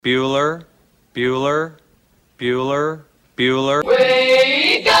Bueller, Bueller, Bueller, Bueller.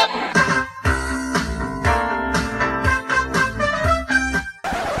 Wake up!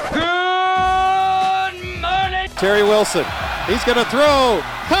 Good morning! Terry Wilson. He's going to throw.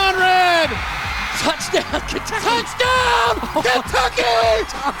 Conrad! Touchdown, Kentucky! Touchdown! Kentucky!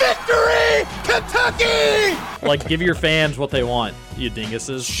 Victory! Kentucky! Like, give your fans what they want, you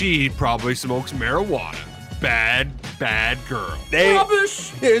dinguses. She probably smokes marijuana. Bad girl. Rubbish!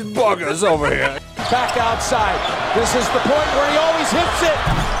 Here's Buggers over here. Back outside. This is the point where he always hits it.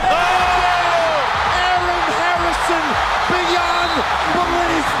 Oh! Aaron Harrison beyond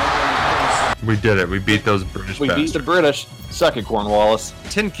belief. We did it. We beat those British We bastards. beat the British. Suck it, Cornwallis.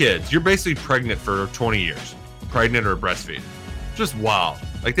 10 kids. You're basically pregnant for 20 years. Pregnant or breastfeeding. Just wild.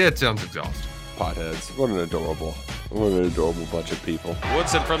 Like, that sounds exhausting. Potheads. What an adorable bunch of people.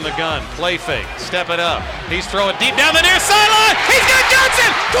 Woodson from the gun. Play fake. Step it up. He's throwing deep down the near sideline. He's got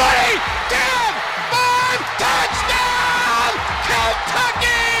Johnson. 20, 10, 5, touchdown!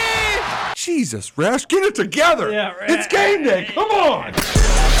 Kentucky! Jesus, Rash, get it together. Yeah, right. It's game day. Come on.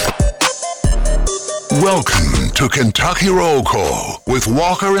 Welcome to Kentucky Roll Call with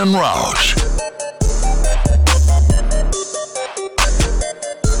Walker and Roush.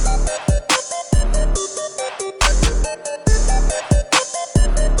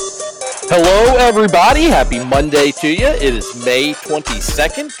 Hello, everybody. Happy Monday to you. It is May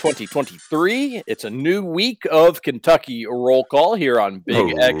 22nd, 2023. It's a new week of Kentucky Roll Call here on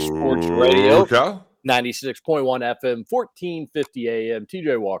Big X Sports Radio. 96.1 FM, 1450 AM.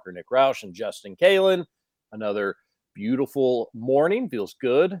 TJ Walker, Nick Roush, and Justin Kalen. Another beautiful morning. Feels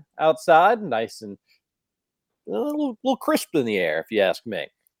good outside. Nice and a little crisp in the air, if you ask me. A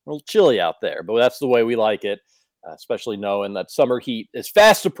little chilly out there, but that's the way we like it. Especially knowing that summer heat is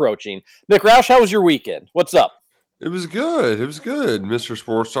fast approaching. Nick Roush, how was your weekend? What's up? It was good, Mr.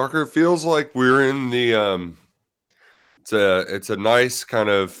 Sports Talker. It feels like we're in the it's a nice kind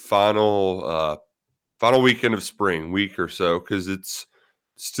of final weekend of spring, week or so, because it's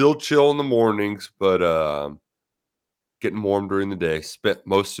still chill in the mornings, but getting warm during the day. Spent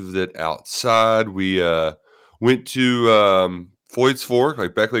most of it outside. We went to Floyd's Fork,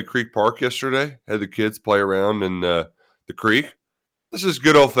 like Beckley Creek Park yesterday. Had the kids play around in the creek. This is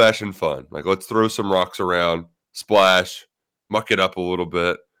good old-fashioned fun. Like, let's throw some rocks around, splash, muck it up a little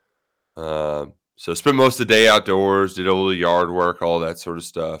bit. So spent most of the day outdoors, did a little yard work, all that sort of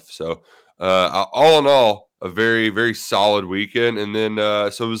stuff. So all in all, a very, very solid weekend. And then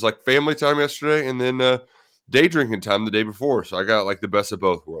so it was like family time yesterday and then day drinking time the day before. So I got like the best of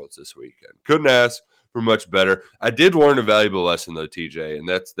both worlds this weekend. Couldn't ask for much better. I did learn a valuable lesson though, TJ, and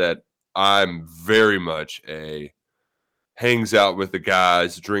that's that I'm very much a hangs out with the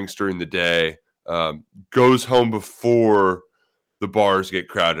guys, drinks during the day, goes home before the bars get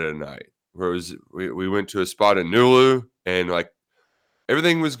crowded at night. Whereas we went to a spot in Nulu and like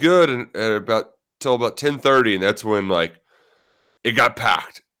everything was good and till about 10:30, and that's when like it got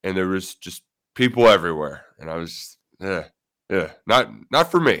packed and there was just people everywhere, and I was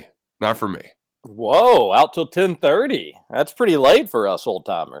not for me. Whoa, out till 10:30. That's pretty late for us old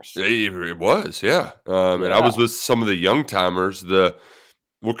timers. It was, yeah. And I was with some of the young timers,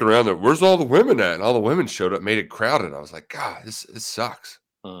 looking around there, where's all the women at? And all the women showed up, made it crowded. I was like, God, this sucks.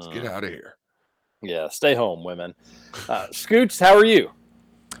 Let's get out of here. Yeah, stay home, women. Scoots, how are you?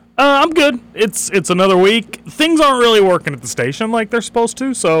 I'm good. It's another week. Things aren't really working at the station like they're supposed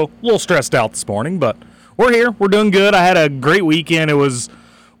to, so a little stressed out this morning, but we're here. We're doing good. I had a great weekend. It was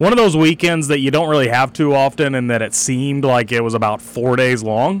one of those weekends that you don't really have too often, and that it seemed like it was about 4 days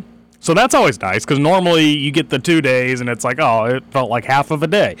long. So that's always nice, because normally you get the 2 days, and it's like, oh, it felt like half of a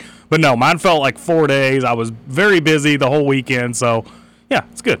day. But no, mine felt like 4 days. I was very busy the whole weekend, so yeah,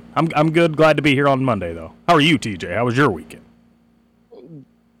 it's good. I'm good. Glad to be here on Monday, though. How are you, TJ? How was your weekend?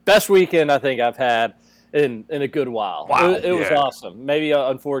 Best weekend I think I've had in a good while. Wow, It was awesome. Maybe,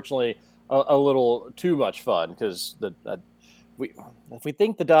 unfortunately, a little too much fun, because if we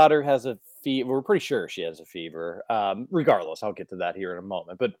think the daughter has a fever, we're pretty sure she has a fever. Regardless, I'll get to that here in a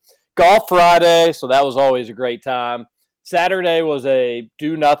moment. But golf Friday, so that was always a great time. Saturday was a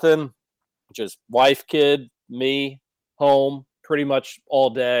do nothing, just wife, kid, me, home, pretty much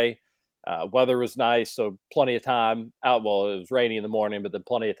all day. Weather was nice, so plenty of time out. Well, it was rainy in the morning, but then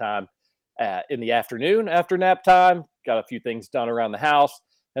plenty of time in the afternoon after nap time. Got a few things done around the house.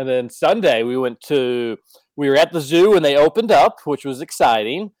 And then Sunday, we were at the zoo when they opened up, which was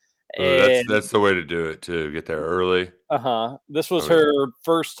exciting. That's the way to do it, too. Get there early. This was her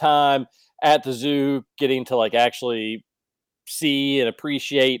first time at the zoo getting to like actually see and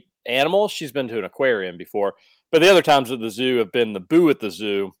appreciate animals. She's been to an aquarium before, But the other times at the zoo have been the Boo at the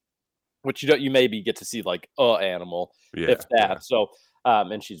Zoo, which you maybe get to see like animal, if that. Yeah. So,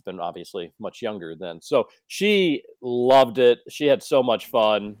 and she's been obviously much younger then. So she loved it. She had so much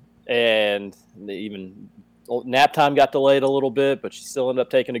fun, and even nap time got delayed a little bit, but she still ended up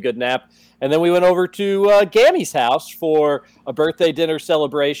taking a good nap. And then we went over to Gammy's house for a birthday dinner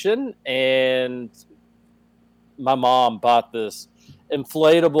celebration, and my mom bought this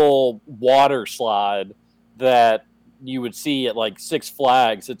inflatable water slide that you would see at like Six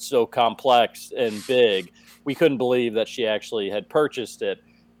Flags. It's so complex and big. We couldn't believe that she actually had purchased it.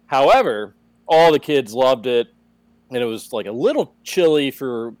 However, all the kids loved it, and it was like a little chilly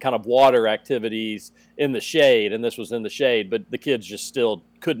for kind of water activities in the shade, and this was in the shade, but the kids just still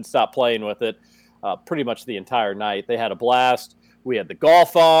couldn't stop playing with it pretty much the entire night. They had a blast. We had the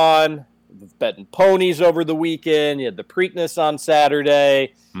golf on, betting ponies over the weekend. You had the Preakness on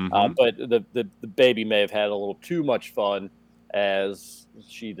Saturday, but the baby may have had a little too much fun, as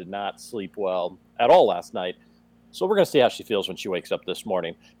she did not sleep well at all last night. So we're going to see how she feels when she wakes up this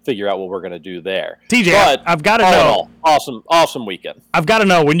morning, figure out what we're going to do there. TJ, but I've got to know. Awesome weekend. I've got to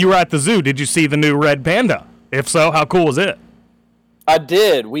know, when you were at the zoo, did you see the new red panda? If so, how cool was it? I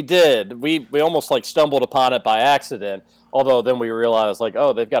did. We did. We almost like stumbled upon it by accident. Although then we realized like,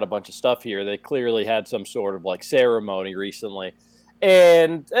 oh, they've got a bunch of stuff here. They clearly had some sort of like ceremony recently.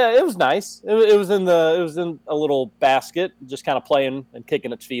 And it was nice. It was in a little basket, just kind of playing and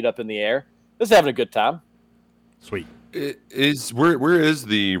kicking its feet up in the air. It was having a good time. Sweet. Where is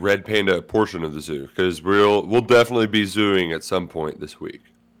the red panda portion of the zoo? Because we'll definitely be zooing at some point this week.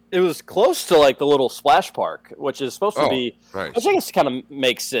 It was close to like the little splash park, which is supposed to be. Nice. Which I guess kind of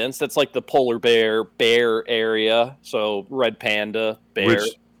makes sense. That's like the polar bear area. So red panda, bear.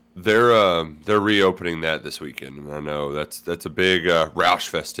 Which they're reopening that this weekend. And I know that's a big Roush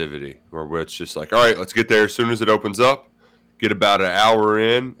festivity where it's just like, all right, let's get there as soon as it opens up. Get about an hour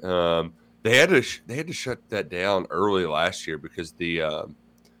in. They had to shut that down early last year because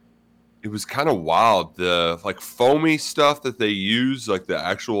it was kind of wild. The like foamy stuff that they use, like the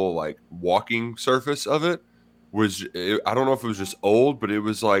actual like walking surface of it, I don't know if it was just old, but it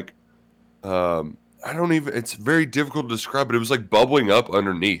was like it's very difficult to describe, but it was like bubbling up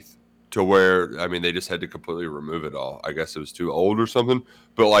underneath to where, I mean, they just had to completely remove it all. I guess it was too old or something,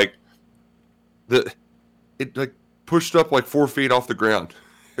 but like it like pushed up like 4 feet off the ground.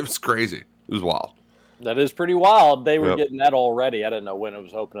 It was crazy. It was wild. That is pretty wild. They were getting that already. I didn't know when it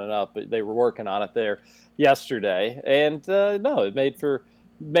was opening up, but they were working on it there yesterday. And no, it made for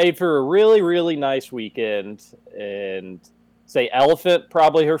a really, really nice weekend. And say elephant,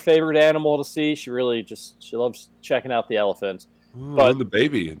 probably her favorite animal to see. She loves checking out the elephants. But the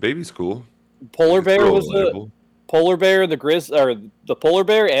baby's cool. Polar bear was the polar bear, the polar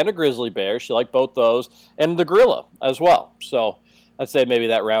bear and a grizzly bear. She liked both those, and the gorilla as well. So I'd say maybe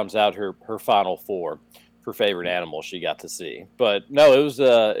that rounds out her final four for favorite animal she got to see. But no, it was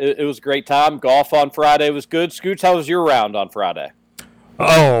a great time. Golf on Friday was good. Scoots, how was your round on Friday?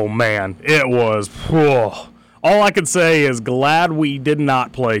 Oh man, it was. All I could say is glad we did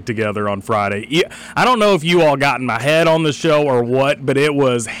not play together on Friday. I don't know if you all got in my head on the show or what, but it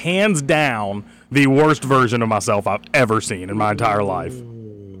was hands down the worst version of myself I've ever seen in my entire life.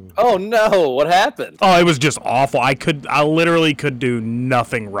 Oh no, what happened? Oh, it was just awful. I literally could do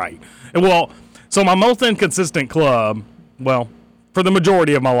nothing right. Well, so my most inconsistent club, well, for the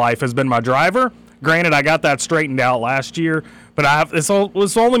majority of my life has been my driver. Granted, I got that straightened out last year, but it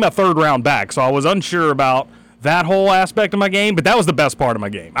was only my third round back, so I was unsure about that whole aspect of my game, but that was the best part of my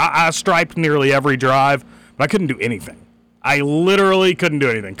game. I striped nearly every drive, but I couldn't do anything. I literally couldn't do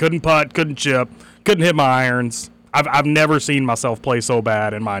anything. Couldn't putt, couldn't chip, couldn't hit my irons. I've never seen myself play so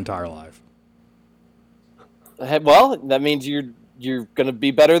bad in my entire life. Well, that mean you're going to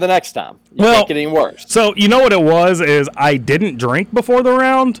be better the next time. You can't get any worse. So you know what it was is I didn't drink before the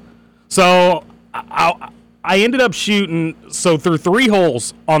round, so I ended up shooting. So through 3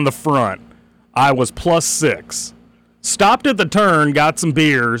 holes on the front, I was +6. Stopped at the turn, got some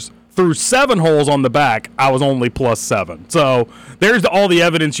beers. Through 7 holes on the back, I was only +7. So there's all the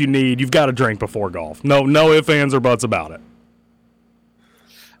evidence you need. You've got to drink before golf. No ifs, ands, or buts about it.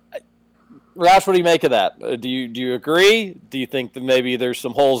 Roush, what do you make of that? Do you agree? Do you think that maybe there's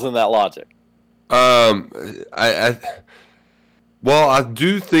some holes in that logic? I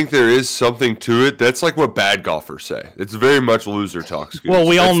do think there is something to it. That's like what bad golfers say. It's very much loser talk. Scoots. Well,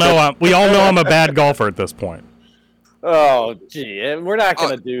 we all know I'm a bad golfer at this point. Oh, gee, we're not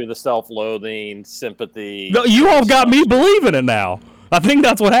going to do the self-loathing, sympathy. No, you all got me believing it now. I think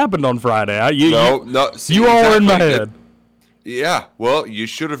that's what happened on Friday. You all were in my head. Yeah, well, you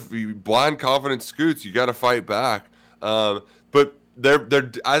should have blind confident Scoots. You got to fight back. But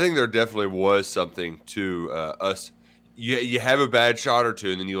I think there definitely was something to us. You have a bad shot or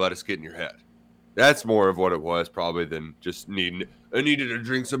two, and then you let us get in your head. That's more of what it was probably than just needed to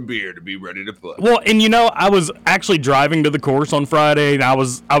drink some beer to be ready to play. Well, and I was actually driving to the course on Friday, and I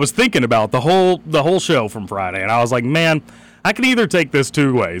was thinking about the whole show from Friday, and I was like, man, I can either take this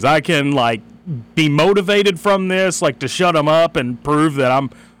two ways. I can be motivated from this, to shut them up and prove that I'm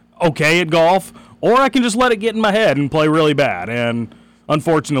okay at golf, or I can just let it get in my head and play really bad. And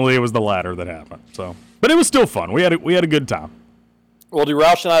unfortunately, it was the latter that happened. So, but it was still fun. We had a good time. Well, do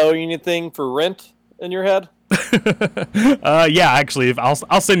Roush and I owe you anything for rent in your head? Yeah, actually,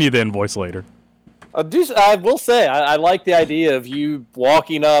 I'll send you the invoice later. I will say, I like the idea of you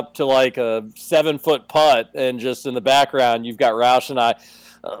walking up to a 7-foot putt and just in the background, you've got Roush and I.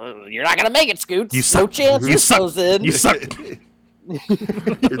 You're not going to make it, Scoots. You suck. No chance. You suck. In. You suck.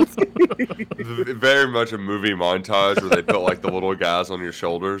 It's very much a movie montage where they put the little guys on your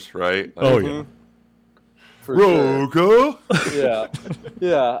shoulders, right? Oh, yeah. For sure. Roco.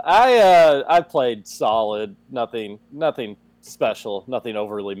 Yeah. I played solid. Nothing special. Nothing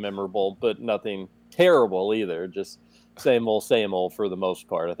overly memorable, but nothing terrible either. Just same old for the most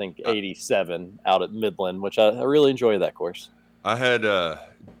part. I think 87 out at Midland, which I really enjoy that course. I had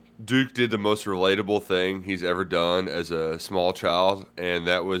Duke did the most relatable thing he's ever done as a small child, and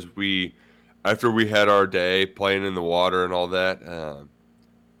that was after we had our day playing in the water and all that.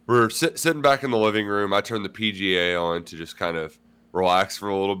 We're sitting back in the living room. I turned the PGA on to just kind of relax for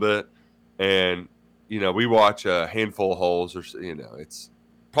a little bit, and we watch a handful of holes, or it's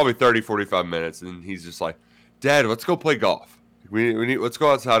probably 30, 45 minutes, and he's just like, "Dad, let's go play golf. Let's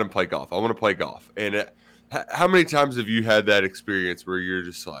go outside and play golf. I want to play golf." And how many times have you had that experience where you're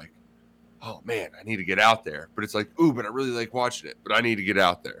just like, oh man, I need to get out there, but it's like, ooh, but I really like watching it, but I need to get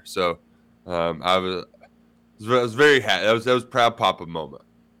out there. So I was very happy. That was proud papa moment.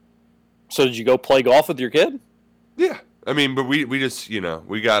 So did you go play golf with your kid? Yeah, I mean, but we just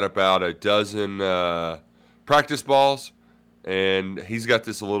we got about a dozen practice balls, and he's got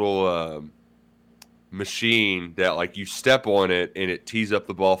this little machine that you step on it and it tees up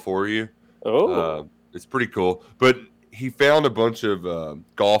the ball for you. Oh. It's pretty cool, but he found a bunch of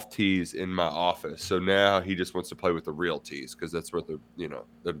golf tees in my office, so now he just wants to play with the real tees because that's where the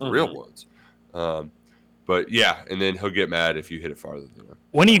real ones. But yeah, and then he'll get mad if you hit it farther than him.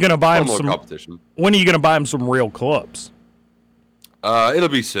 When are you gonna buy him some competition? When are you gonna buy him some real clubs? It'll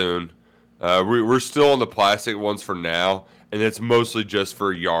be soon. We're still on the plastic ones for now, and it's mostly just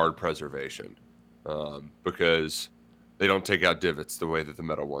for yard preservation, because they don't take out divots the way that the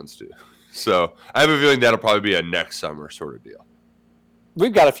metal ones do. So I have a feeling that'll probably be a next summer sort of deal.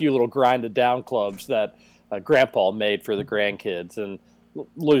 We've got a few little grinded down clubs that Grandpa made for the grandkids, and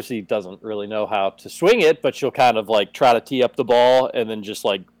Lucy doesn't really know how to swing it, but she'll kind of try to tee up the ball and then just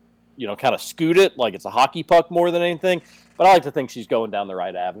kind of scoot it like it's a hockey puck more than anything. But I like to think she's going down the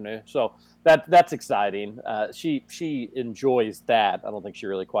right avenue. So that's exciting. She enjoys that. I don't think she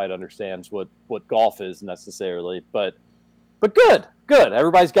really quite understands what golf is necessarily, but good.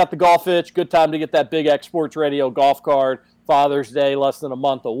 Everybody's got the golf itch. Good time to get that Big X Sports Radio golf card. Father's Day less than a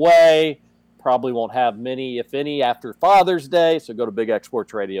month away. Probably won't have many, if any, after Father's Day. So go to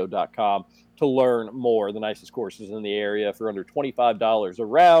bigxsportsradio.com to learn more. The nicest courses in the area for under $25 a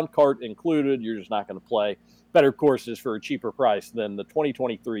round, cart included. You're just not going to play better courses for a cheaper price than the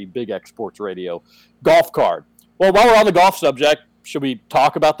 2023 Big X Sports Radio golf card. Well, while we're on the golf subject, should we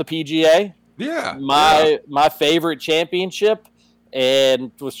talk about the PGA? Yeah. My favorite championship,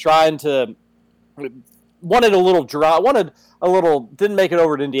 and was trying to wanted a little didn't make it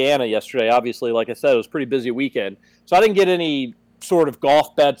over to Indiana yesterday. Obviously, like I said, it was a pretty busy weekend, so I didn't get any sort of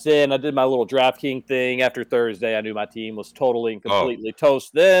golf bets in. I did my little DraftKings thing after Thursday. I knew my team was totally and completely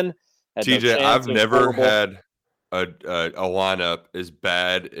toast then. TJ, I've never had a lineup as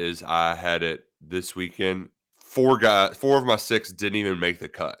bad as I had it this weekend. 4 of my 6 didn't even make the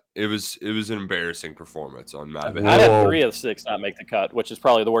cut. It was an embarrassing performance on my behalf. I had 3 of 6 not make the cut, which is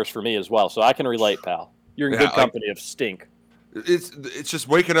probably the worst for me as well. So I can relate, pal. You're in good company of stink. It's just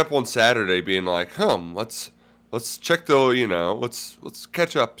waking up on Saturday being like, let's check let's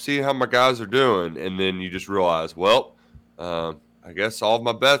catch up, see how my guys are doing, and then you just realize, I guess all of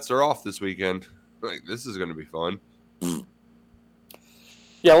my bets are off this weekend. This is going to be fun.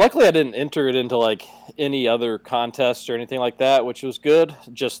 Yeah, luckily I didn't enter it into any other contest or anything like that, which was good.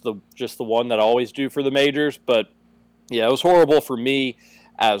 Just the one that I always do for the majors. But yeah, it was horrible for me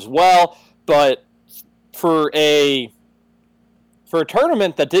as well. But for a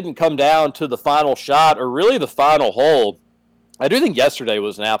tournament that didn't come down to the final shot or really the final hole, I do think yesterday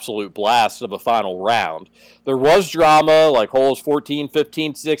was an absolute blast of a final round. There was drama, like holes 14,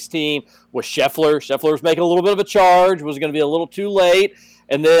 15, 16 with Scheffler. Scheffler was making a little bit of a charge, was going to be a little too late.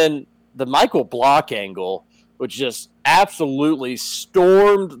 And then the Michael Block angle, which just absolutely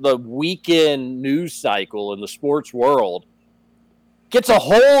stormed the weekend news cycle in the sports world, gets a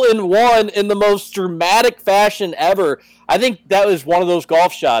hole-in-one in the most dramatic fashion ever. I think that was one of those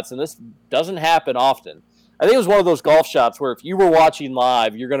golf shots, and this doesn't happen often. I think it was one of those golf shots where if you were watching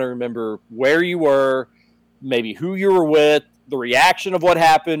live, you're going to remember where you were, maybe who you were with, the reaction of what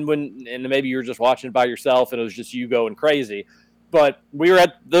happened and maybe you were just watching it by yourself and it was just you going crazy. But we were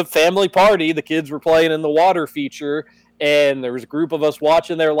at the family party. The kids were playing in the water feature, and there was a group of us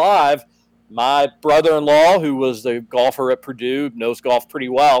watching there live. My brother-in-law, who was the golfer at Purdue, knows golf pretty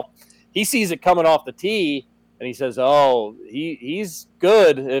well, he sees it coming off the tee, and he says, oh, he's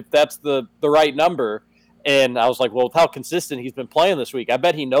good if that's the right number. And I was like, well, with how consistent he's been playing this week, I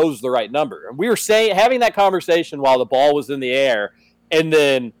bet he knows the right number. And we were having that conversation while the ball was in the air, and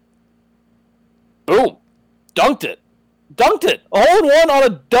then, boom, dunked it. A hole-in-one on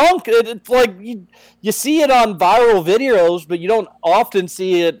a dunk. It's like you see it on viral videos, but you don't often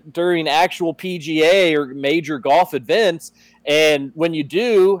see it during actual PGA or major golf events. And when you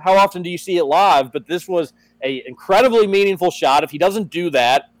do, how often do you see it live? But this was an incredibly meaningful shot. If he doesn't do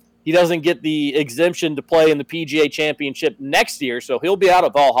that, he doesn't get the exemption to play in the PGA Championship next year, so he'll be out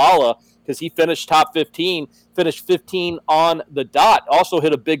of Valhalla because he finished top 15, finished 15 on the dot. Also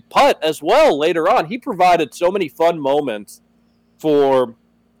hit a big putt as well later on. He provided so many fun moments for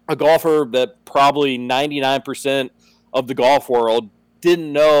a golfer that probably 99% of the golf world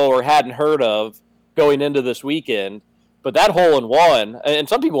didn't know or hadn't heard of going into this weekend. But that hole-in-one, and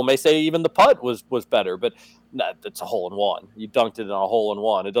some people may say even the putt was better, but it's a hole-in-one. You dunked it on a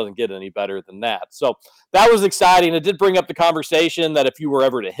hole-in-one. It doesn't get any better than that. So that was exciting. It did bring up the conversation that if you were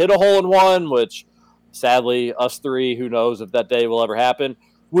ever to hit a hole-in-one, which sadly, us three, who knows if that day will ever happen,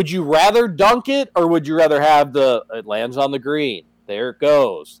 would you rather dunk it or would you rather have it lands on the green? There it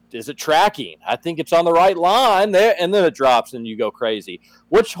goes. Is it tracking? I think it's on the right line there, and then it drops and you go crazy.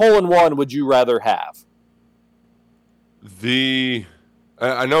 Which hole-in-one would you rather have? I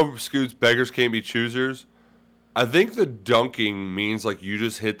know, Scoots, beggars can't be choosers. I think the dunking means like you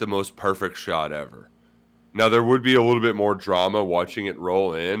just hit the most perfect shot ever. Now, there would be a little bit more drama watching it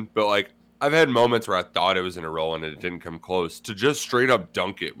roll in, but like I've had moments where I thought it was in a roll and it didn't come close. To just straight up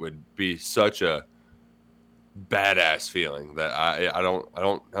dunk it would be such a badass feeling that I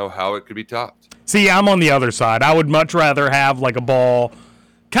don't know how it could be topped. See, I'm on the other side. I would much rather have like a ball,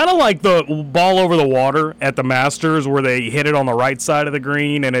 kind of like the ball over the water at the Masters where they hit it on the right side of the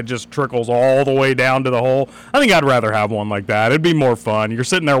green and it just trickles all the way down to the hole. I think I'd rather have one like that. It'd be more fun. You're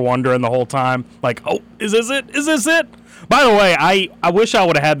sitting there wondering the whole time, like, oh, is this it? Is this it? By the way, I wish I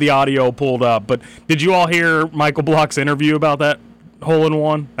would have had the audio pulled up, but did you all hear Michael Block's interview about that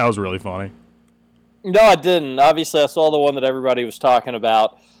hole-in-one? That was really funny. No, I didn't. Obviously, I saw the one that everybody was talking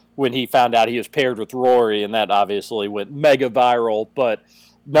about when he found out he was paired with Rory, and that obviously went mega viral. But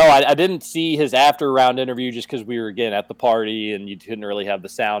no, I didn't see his after-round interview just because we were, again, at the party, and you couldn't really have the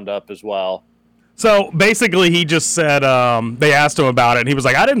sound up as well. So, basically, he just said they asked him about it, and he was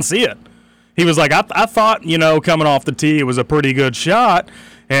like, I didn't see it. He was like, I thought, coming off the tee, it was a pretty good shot,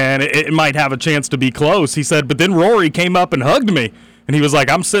 and it might have a chance to be close. He said, but then Rory came up and hugged me. And he was like,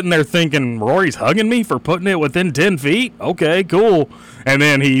 I'm sitting there thinking, Rory's hugging me for putting it within 10 feet? Okay, cool. And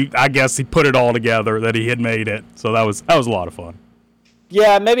then I guess he put it all together that he had made it. So that was a lot of fun.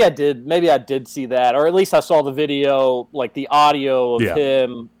 Yeah, maybe I did see that. Or at least I saw the video, like the audio of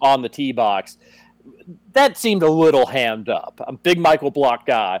him on the tee box. That seemed a little hammed up. I'm a big Michael Block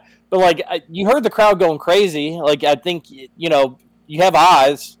guy. But, like, you heard the crowd going crazy. Like, I think, you have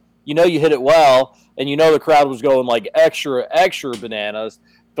eyes. You hit it well. And the crowd was going like extra bananas,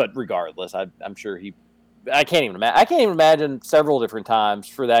 but regardless, I'm sure I can't even imagine several different times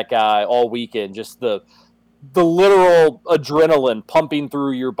for that guy all weekend, just the literal adrenaline pumping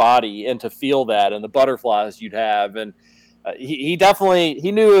through your body and to feel that and the butterflies you'd have. And he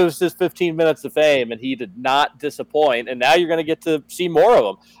knew it was his 15 minutes of fame, and he did not disappoint. And now you're going to get to see more of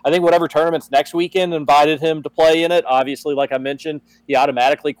him. I think whatever tournaments next weekend invited him to play in it, obviously, like I mentioned, he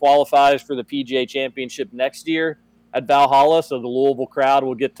automatically qualifies for the PGA Championship next year at Valhalla. So the Louisville crowd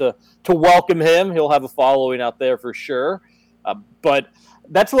will get to welcome him. He'll have a following out there for sure. But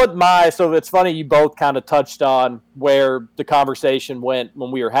that's so it's funny you both kind of touched on where the conversation went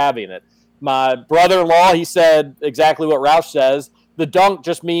when we were having it. My brother-in-law, he said exactly what Roush says. The dunk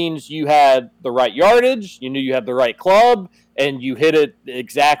just means you had the right yardage, you knew you had the right club, and you hit it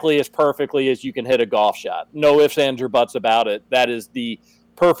exactly as perfectly as you can hit a golf shot. No ifs, ands, or buts about it. That is the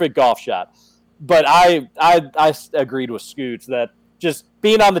perfect golf shot. But I agreed with Scoots that just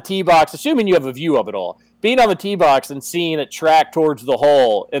being on the tee box, assuming you have a view of it all, being on the tee box and seeing it track towards the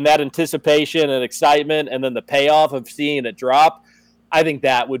hole and that anticipation and excitement and then the payoff of seeing it drop, I think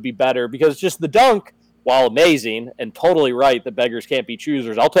that would be better, because just the dunk, while amazing and totally right that beggars can't be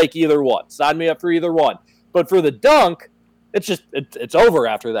choosers, I'll take either one. Sign me up for either one. But for the dunk, it's over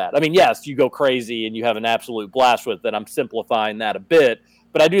after that. I mean, yes, you go crazy and you have an absolute blast with it. I'm simplifying that a bit.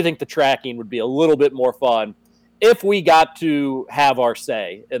 But I do think the tracking would be a little bit more fun if we got to have our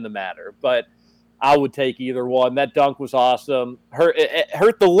say in the matter. But I would take either one. That dunk was awesome. It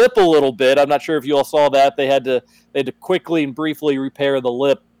hurt the lip a little bit. I'm not sure if you all saw that. They had to quickly and briefly repair the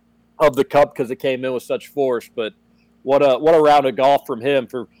lip of the cup because it came in with such force. But what a round of golf from him.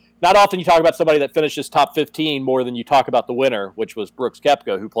 For not often you talk about somebody that finishes top 15 more than you talk about the winner, which was Brooks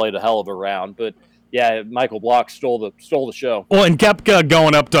Koepka, who played a hell of a round. But yeah, Michael Block stole the show. Well, and Koepka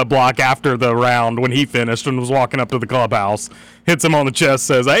going up to Block after the round when he finished and was walking up to the clubhouse, hits him on the chest,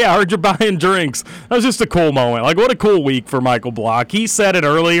 says, "Hey, I heard you're buying drinks." That was just a cool moment. Like, what a cool week for Michael Block. He said it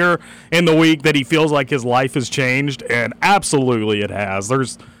earlier in the week that he feels like his life has changed, and absolutely it has.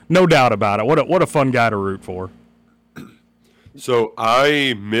 There's no doubt about it. What a fun guy to root for. So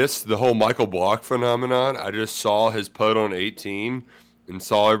I missed the whole Michael Block phenomenon. I just saw his putt on 18 and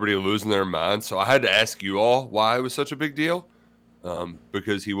saw everybody losing their minds. So I had to ask you all why it was such a big deal,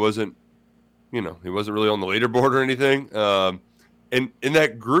 because he wasn't really on the leaderboard or anything. And in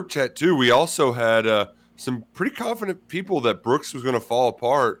that group chat too, we also had some pretty confident people that Brooks was going to fall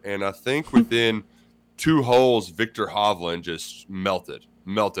apart. And I think within 2 holes, Victor Hovland just melted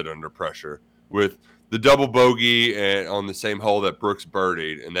under pressure with the double bogey and on the same hole that Brooks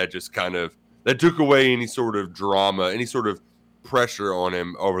birdied. And that just that took away any sort of drama, any sort of pressure on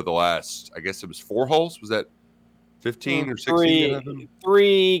him over the last, I guess it was 4 holes. Was that 15 or 16?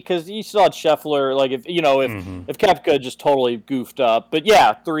 Three, because you saw Scheffler, like if Koepka just totally goofed up. But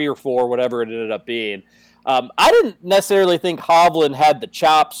yeah, 3 or 4, whatever it ended up being. I didn't necessarily think Hovland had the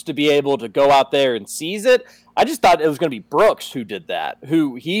chops to be able to go out there and seize it. I just thought it was going to be Brooks who did that,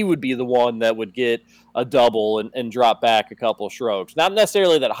 who he would be the one that would get a double and drop back a couple of strokes. Not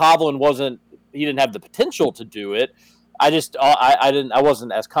necessarily that Hovland he didn't have the potential to do it. I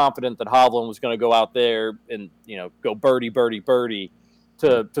wasn't as confident that Hovland was going to go out there and go birdie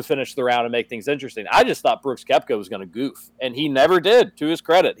to finish the round and make things interesting. I just thought Brooks Koepka was going to goof, and he never did. To his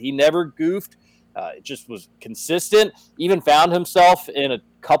credit, he never goofed. It just was consistent. Even found himself in a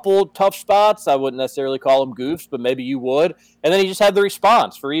couple tough spots. I wouldn't necessarily call them goofs, but maybe you would. And then he just had the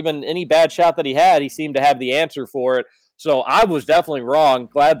response for even any bad shot that he had. He seemed to have the answer for it. So I was definitely wrong.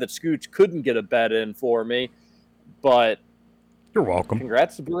 Glad that Scooch couldn't get a bet in for me. But you're welcome.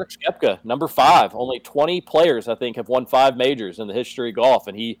 Congrats to Brooks Koepka, number 5. Only 20 players, I think, have won 5 majors in the history of golf,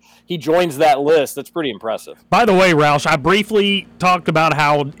 and he joins that list. That's pretty impressive. By the way, Roush, I briefly talked about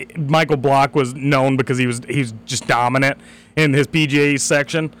how Michael Block was known because he's just dominant in his PGA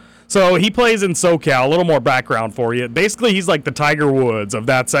section. So he plays in SoCal. A little more background for you. Basically, he's like the Tiger Woods of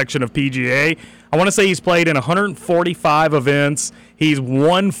that section of PGA. I want to say he's played in 145 events. He's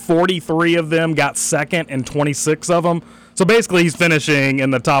won 43 of them, got second in 26 of them. So basically, he's finishing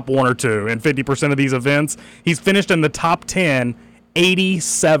in the top 1 or 2 in 50% of these events. He's finished in the top 10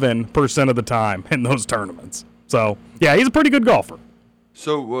 87% of the time in those tournaments. So, yeah, he's a pretty good golfer.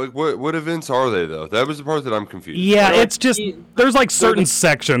 So what events are they, though? That was the part that I'm confused. Yeah, it's just there's like certain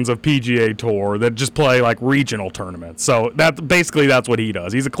sections of PGA Tour that just play like regional tournaments. So that's what he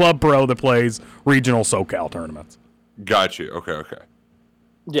does. He's a club pro that plays regional SoCal tournaments. Got you. Okay.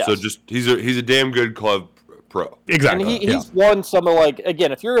 Yeah. So just he's a damn good club pro. Exactly. And he's won some of, like,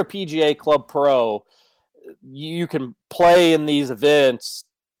 again, if you're a PGA club pro, you can play in these events.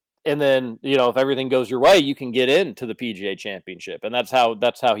 And then, if everything goes your way, you can get into the PGA Championship. And that's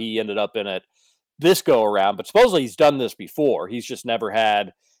how he ended up in it this go around. But supposedly he's done this before. He's just never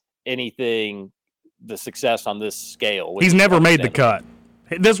had the success on this scale. He's never made the cut.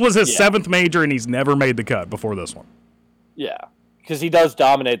 This was his 7th major, and he's never made the cut before this one. Yeah, because he does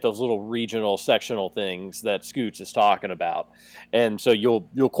dominate those little regional sectional things that Scoots is talking about. And so you'll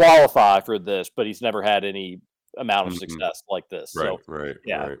qualify for this, but he's never had any amount of success like this. Right.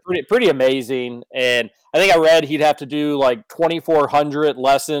 Pretty amazing. And I think I read he'd have to do like 2,400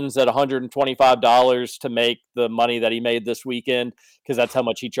 lessons at $125 to make the money that he made this weekend, because that's how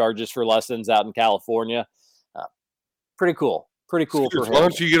much he charges for lessons out in California. Pretty cool for him. Why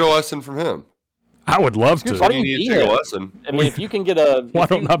don't you get a lesson from him? I would love to. Why do You you need beat to take a him? lesson. I mean, if you can get a Why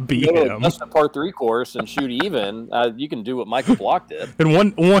if you don't I beat go to him? just a par 3 course and shoot even, you can do what Michael Block did. In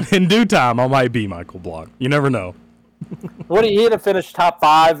one in due time, I might be Michael Block. You never know. What he had to finish top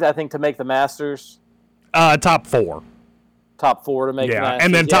 5, I think, to make the Masters. Top 4. Top 4 to make the Yeah, Masters.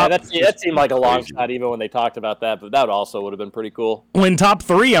 and then that seemed like a long shot even when they talked about that, but that also would have been pretty cool. When top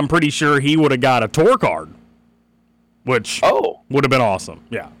 3, I'm pretty sure he would have got a tour card, which would have been awesome.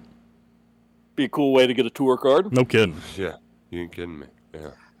 Yeah. Be a cool way to get a tour card. No kidding. Yeah, you ain't kidding me.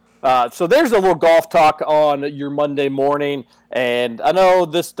 Yeah. So there's a little golf talk on your Monday morning, and I know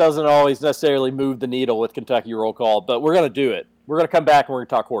this doesn't always necessarily move the needle with Kentucky Roll Call, but we're going to do it. We're going to come back and we're going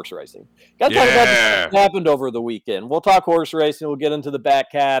to talk horse racing. Got to talk about what happened over the weekend. We'll talk horse racing. We'll get into the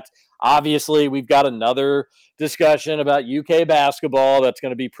Batcats. Obviously, we've got another discussion about UK basketball that's going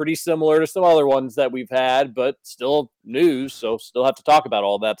to be pretty similar to some other ones that we've had, but still news, so still have to talk about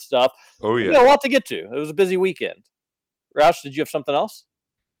all that stuff. Oh, yeah. We got a lot to get to. It was a busy weekend. Roush, did you have something else?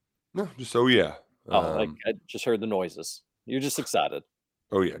 No, just yeah. I just heard the noises. You're just excited.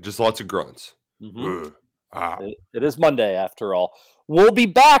 Oh yeah, just lots of grunts. Mhm. It is Monday after all. We'll be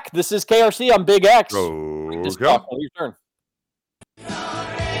back. This is KRC on Big X. Just talk on your turn.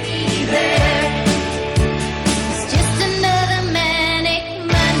 It's just another manic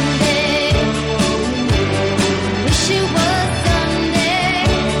Monday. Wish it was Sunday.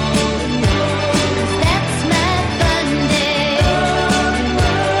 That's my fun day.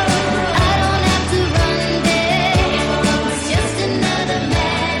 I don't have to run day. It's just another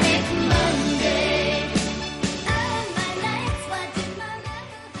manic Monday.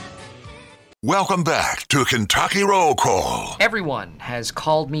 Welcome back to Kentucky Roll Call Everyone has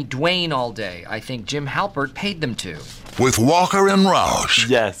called me Dwayne all day. I think Jim Halpert paid them to. with Walker and Roush.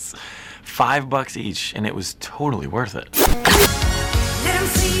 Yes, $5 each, and it was totally worth it. Let 'em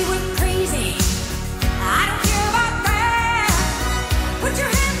see we're crazy. I don't care about that. Put your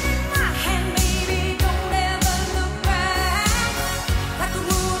hand in my hand, baby. Don't ever look back. Like the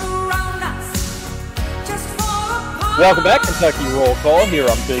world around us just fall apart. Welcome back, Kentucky Roll Call here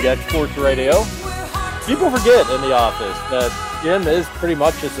on Big X Sports Radio. People forget in the office that Jim is pretty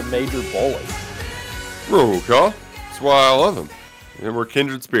much just a major bully. Roll call. That's why I love him. And we're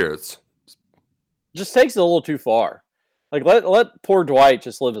kindred spirits. Just takes it a little too far. Like let poor Dwight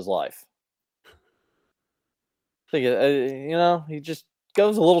just live his life. He just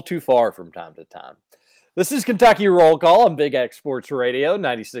goes a little too far from time to time. This is Kentucky Roll Call on Big X Sports Radio,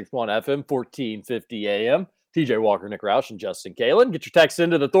 96.1 FM, 1450 AM. TJ Walker, Nick Roush, and Justin Kalen. Get your text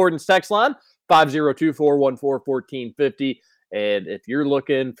into the Thornton's text line, 502-414-1450. And if you're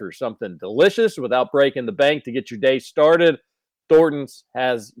looking for something delicious without breaking the bank to get your day started, Thornton's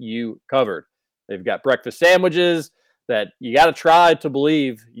has you covered. They've got breakfast sandwiches that you got to try to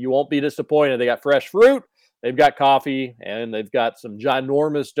believe you won't be disappointed. They got fresh fruit, they've got coffee, and they've got some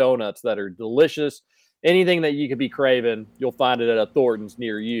ginormous donuts that are delicious. Anything that you could be craving, you'll find it at a Thornton's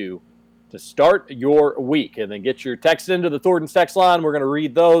near you to start your week. And then get your text into the Thornton's text line. We're going to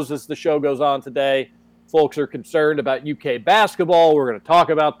read those as the show goes on today. Folks are concerned about UK basketball. We're going to talk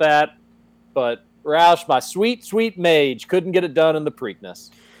about that. But Roush, my sweet, sweet Mage, couldn't get it done in the Preakness.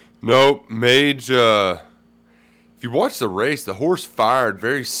 Nope. Mage, if you watch the race, the horse fired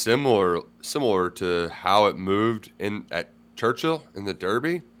very similar to how it moved at Churchill in the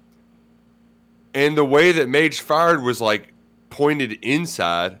Derby. And the way that Mage fired was like pointed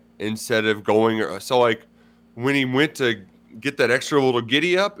inside instead of going. So like when he went to get that extra little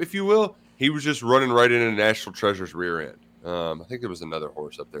giddy up, if you will, he was just running right into National Treasure's rear end. I think there was another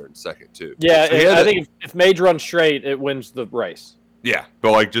horse up there in second too. Yeah, so I think if Mage runs straight, it wins the race. Yeah,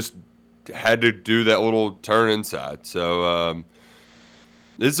 but like just had to do that little turn inside. So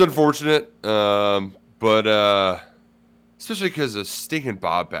it's unfortunate, but especially because of stinking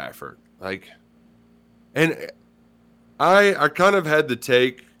Bob Baffert. Like, and I kind of had the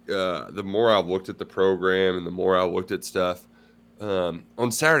take. The more I've looked at the program and the more I looked at stuff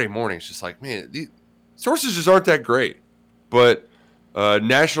on Saturday morning, it's just like, man, these sources just aren't that great. But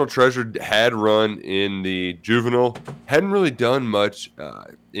National Treasure had run in the juvenile, hadn't really done much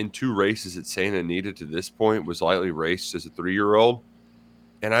in 2 races at Santa Anita to this point, was lightly raced as a 3-year-old.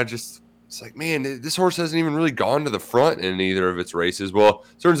 And it's like, man, this horse hasn't even really gone to the front in either of its races. Well,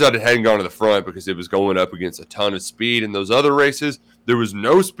 it turns out it hadn't gone to the front because it was going up against a ton of speed in those other races. There was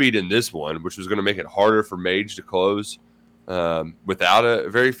no speed in this one, which was going to make it harder for Mage to close without a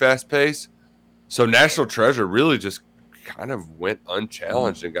very fast pace. So National Treasure really just kind of went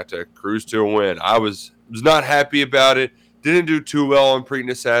unchallenged and got to cruise to a win. I was not happy about it. Didn't do too well on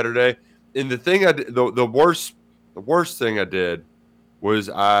Preakness Saturday. And the thing I did, the worst thing I did was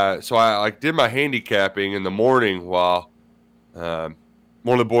I like did my handicapping in the morning while one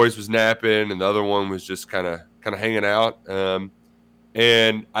of the boys was napping and the other one was just kind of hanging out.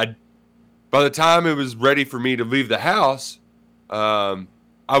 And by the time it was ready for me to leave the house, I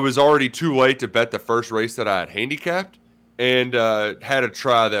was already too late to bet the first race that I had handicapped, and had a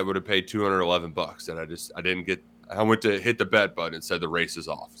try that would have paid $211, and I didn't get. I went to hit the bet button and said the race is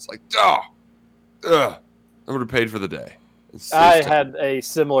off. It's like, I would have paid for the day. I had a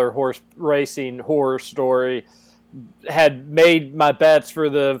similar horse racing horror story. Had made my bets for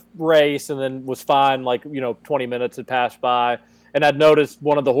the race and then was fine. 20 minutes had passed by, and I'd noticed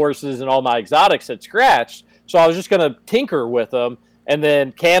one of the horses and all my exotics had scratched. So I was just going to tinker with them, and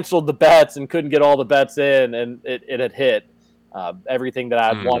then canceled the bets and couldn't get all the bets in, and it had hit. Everything that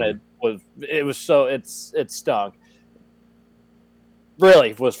I wanted it stunk.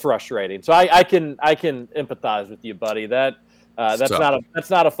 Really was frustrating. So I can empathize with you, buddy. That's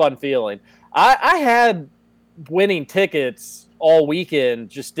not a fun feeling. I had winning tickets all weekend,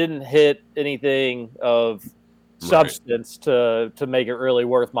 just didn't hit anything of substance to make it really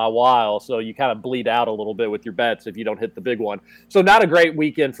worth my while. So you kind of bleed out a little bit with your bets if you don't hit the big one. So not a great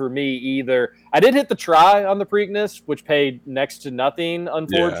weekend for me either. I did hit the try on the Preakness, which paid next to nothing,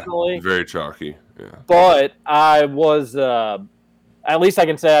 unfortunately. Yeah, very chalky. Yeah. But I was at least I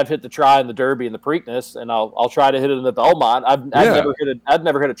can say I've hit the try in the Derby and the Preakness, and I'll try to hit it in the Belmont. I'd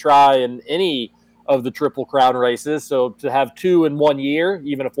never hit a try in any of the Triple Crown races. So to have 2 in 1 year,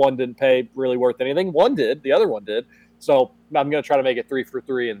 even if one didn't pay really worth anything, one did, the other one did. So I'm going to try to make it 3 for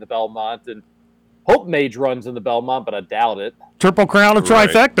 3 in the Belmont, and hope Mage runs in the Belmont, but I doubt it. Triple Crown of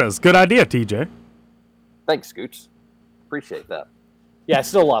trifectas. Good idea, TJ. Thanks, Scoots. Appreciate that. Yeah, I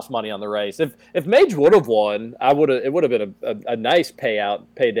still lost money on the race. If Mage would have won, it would have been a nice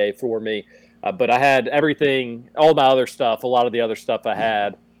payday for me. But I had everything, all my other stuff, a lot of the other stuff I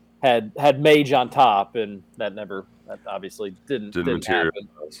had Mage on top, and that obviously didn't happen.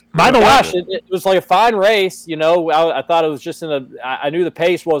 By the way, it was like a fine race. I thought it was just I knew the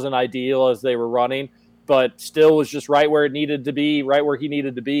pace wasn't ideal as they were running, but still was just right where it needed to be, right where he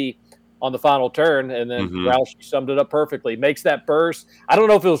needed to be on the final turn, and then Roush summed it up perfectly. Makes that burst. I don't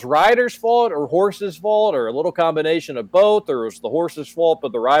know if it was rider's fault or horse's fault or a little combination of both, or it was the horse's fault,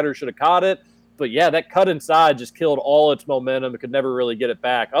 but the rider should have caught it. But yeah, that cut inside just killed all its momentum. It could never really get it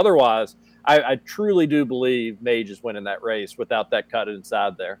back. Otherwise, I truly do believe Mage is winning that race without that cut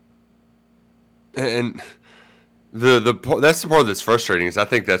inside there. And that's the part that's frustrating, is I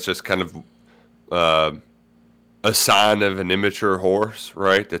think that's just kind of a sign of an immature horse,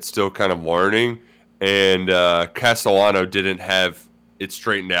 right? That's still kind of learning. And Castellano didn't have it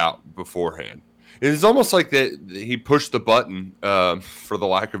straightened out beforehand. It's almost like that he pushed the button, for the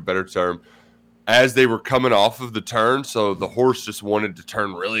lack of a better term, as they were coming off of the turn. So the horse just wanted to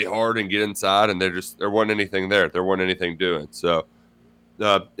turn really hard and get inside, and there wasn't anything there. There wasn't anything doing. So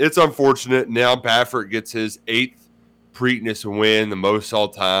it's unfortunate. Now Baffert gets his 8th Preakness win, the most all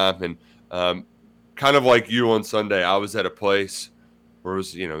time. And kind of like you on Sunday, I was at a place where it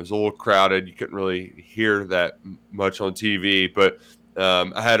was a little crowded. You couldn't really hear that much on TV, but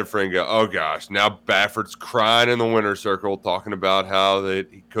I had a friend go, "Oh gosh, now Baffert's crying in the winner's circle, talking about how they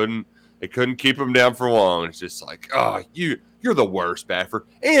couldn't keep him down for long." It's just like, "Oh, you're the worst, Baffert."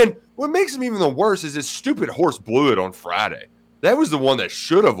 And what makes him even the worst is his stupid horse blew it on Friday. That was the one that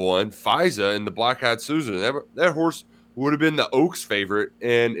should have won, Fiza and the Black Eyed Susan. That horse would have been the Oaks favorite,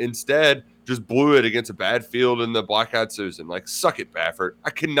 and instead just blew it against a bad field in the Black Eyed Susan. Like, suck it, Baffert.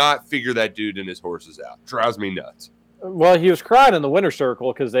 I cannot figure that dude and his horses out. Drives me nuts. Well, he was crying in the winner's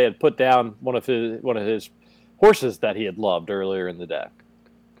circle because they had put down one of his horses that he had loved earlier in the deck.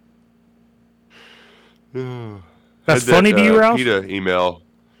 That's funny to you, Ralph? PETA email.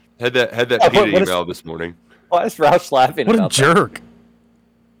 Had that PETA email this morning. Why is Roush laughing What a about jerk. that?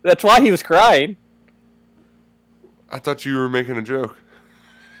 That's why he was crying. I thought you were making a joke.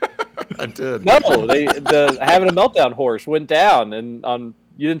 I did. No, the having a meltdown horse went down, and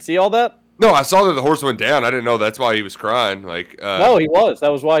you didn't see all that? No, I saw that the horse went down. I didn't know that's why he was crying. No, he was. That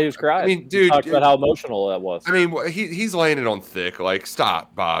was why he was crying. I mean, dude, he talked about how emotional that was. I mean, he's laying it on thick. Like,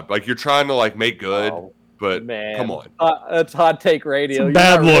 stop, Bob. Like, you're trying to make good, but man, come on. That's hot take radio. It's a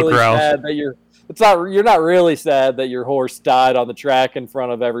bad look, really Ralph. You're not really sad that your horse died on the track in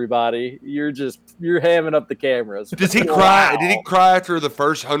front of everybody. You're hamming up the cameras. Does he cry? Did he cry after the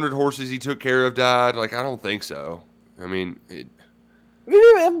first 100 horses he took care of died? I don't think so. I mean,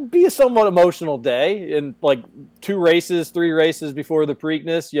 it'd be a somewhat emotional day. In 3 races before the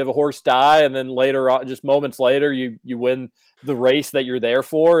Preakness, you have a horse die, and then later on, just moments later, you win the race that you're there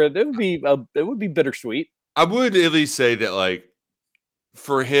for. It would be bittersweet. I would at least say that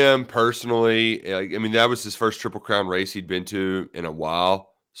for him personally, I mean, that was his first Triple Crown race he'd been to in a while.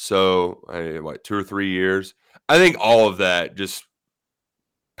 So, 2 or 3 years. I think all of that just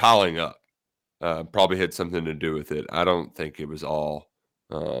piling up probably had something to do with it. I don't think it was all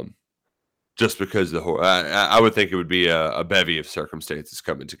just because I would think it would be a bevy of circumstances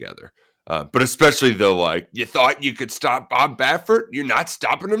coming together. But especially though, like, you thought you could stop Bob Baffert, you're not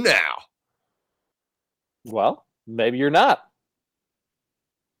stopping him now. Well, maybe you're not.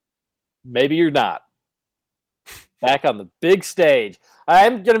 Maybe you're not. Back on the big stage.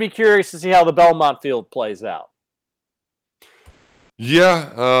 I'm going to be curious to see how the Belmont field plays out.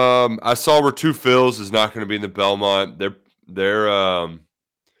 Yeah, I saw where Two Phils is not going to be in the Belmont. I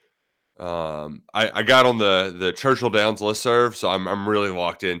got on the Churchill Downs listserv, so I'm really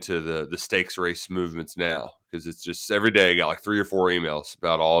locked into the stakes race movements now because it's just every day I got like 3 or 4 emails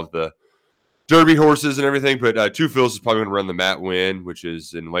about all of the Derby horses and everything. But Two Phils is probably going to run the Matt Winn, which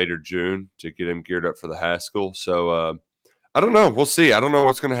is in later June, to get him geared up for the Haskell. So I don't know. We'll see. I don't know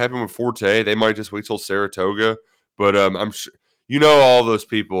what's going to happen with Forte. They might just wait till Saratoga, but I'm sure all those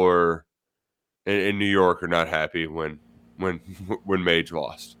people are in New York are not happy when Mage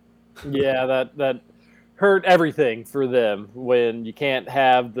lost. Yeah, that hurt everything for them when you can't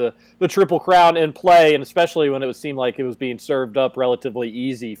have the Triple Crown in play, and especially when it seemed like it was being served up relatively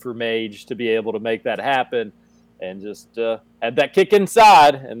easy for Mage to be able to make that happen, and just had that kick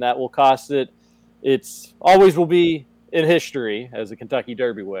inside, and that will cost it. It's always will be in history as a Kentucky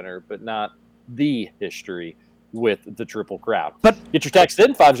Derby winner, but not the history with the Triple Crown. But get your text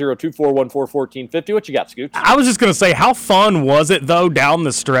in 502-414-1450. What you got, Scoots? I was just going to say, how fun was it, though, down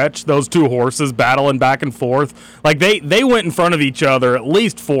the stretch, those two horses battling back and forth? Like, they went in front of each other at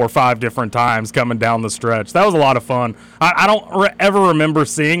least 4 or 5 different times coming down the stretch. That was a lot of fun. I don't ever remember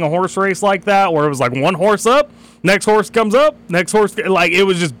seeing a horse race like that where it was like one horse up, next horse comes up, next horse. Like, it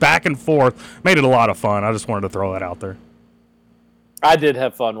was just back and forth. Made it a lot of fun. I just wanted to throw that out there. I did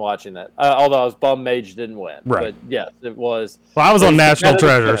have fun watching that, although I was bummed Mage didn't win. Right. But yes, it was. Well, I was on National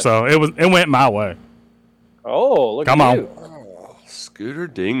Treasure, so it went my way. Oh, look Come at on. you. Oh, Scooter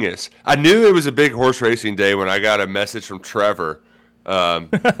Dingus. I knew it was a big horse racing day when I got a message from Trevor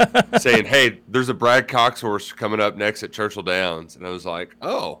saying, hey, there's a Brad Cox horse coming up next at Churchill Downs. And I was like,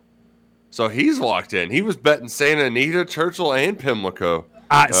 oh, so he's locked in. He was betting Santa Anita, Churchill, and Pimlico.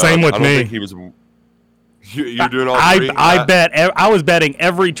 Same with I don't me. think he was... You're doing all three? I was betting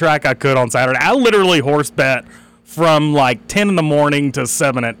every track I could on Saturday. I literally horse bet from like 10 in the morning to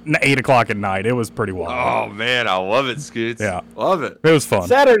 8 o'clock at night. It was pretty wild. Oh man, I love it, Scoots. Yeah, love it. It was fun.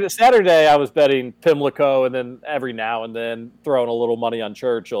 Saturday I was betting Pimlico, and then every now and then throwing a little money on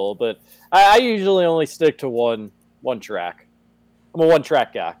Churchill. But I usually only stick to one track. I'm a one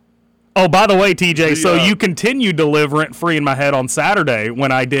track guy. Oh, by the way, TJ, so you continued to live rent free in my head on Saturday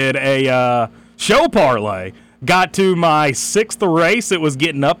when I did a show parlay. Got to my 6th race. It was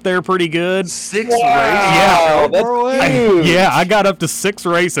getting up there pretty good. 6th race? Yeah. That's huge. I got up to 6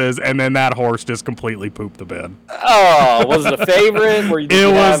 races, and then that horse just completely pooped the bed. Oh, was it a favorite?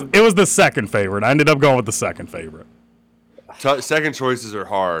 It was the second favorite. I ended up going with the second favorite. Second choices are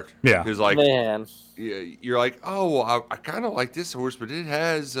hard. Yeah. Because, like, man, you're like, oh, well, I kind of like this horse, but it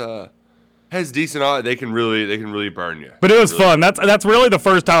has decent odds. They can really burn you. But it was fun. That's really the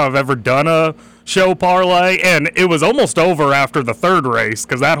first time I've ever done a show parlay, and it was almost over after the 3rd race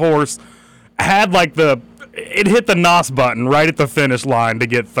because that horse had like it hit the NOS button right at the finish line to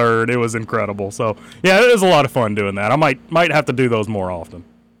get 3rd. It was incredible. So yeah, it was a lot of fun doing that. I might have to do those more often.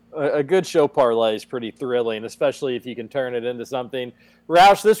 A good show parlay is pretty thrilling, especially if you can turn it into something.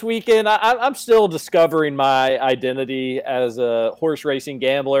 Roush, this weekend, I'm still discovering my identity as a horse racing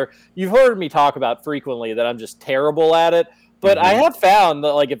gambler. You've heard me talk about frequently that I'm just terrible at it, but I have found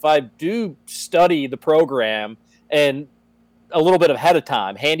that, like, if I do study the program and a little bit ahead of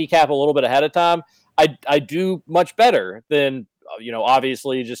time, handicap a little bit ahead of time, I do much better than,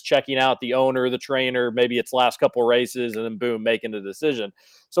 obviously just checking out the owner, the trainer, maybe its last couple races, and then boom, making the decision.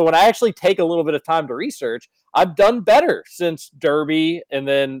 So when I actually take a little bit of time to research, I've done better since Derby, and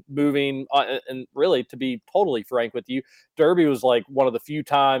then moving on. And really, to be totally frank with you, Derby was like one of the few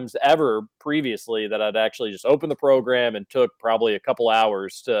times ever previously that I'd actually just opened the program and took probably a couple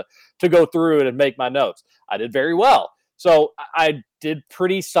hours to go through it and make my notes. I did very well. So I did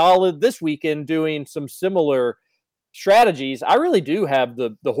pretty solid this weekend doing some similar strategies. I really do have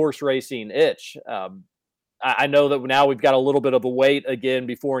the horse racing itch. I know that now we've got a little bit of a wait again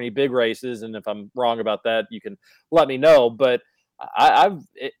before any big races, and if I'm wrong about that, you can let me know. But I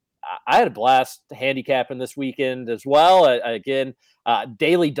I had a blast handicapping this weekend as well. Again,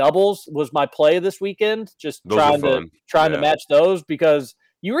 daily doubles was my play this weekend. Just Those are fun. trying to Yeah. match those because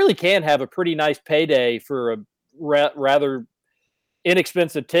you really can have a pretty nice payday for a rather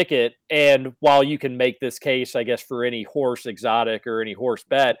inexpensive ticket. And while you can make this case, I guess, for any horse exotic or any horse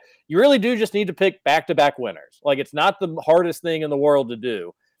bet, you really do just need to pick back-to-back winners. Like, it's not the hardest thing in the world to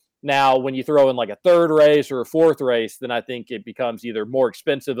do. Now, when you throw in like a third race or a fourth race, then I think it becomes either more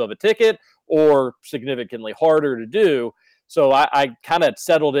expensive of a ticket or significantly harder to do. So I kind of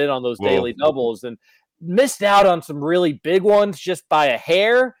settled in on those daily doubles and missed out on some really big ones just by a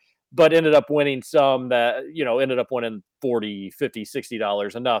hair, but ended up winning some that, ended up winning $40, $50,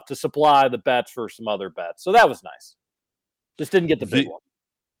 $60 enough to supply the bets for some other bets. So that was nice. Just didn't get the big one.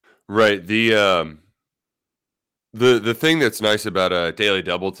 Right. The thing that's nice about a daily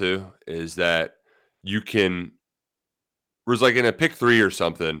double too is that you can, was like in a pick 3 or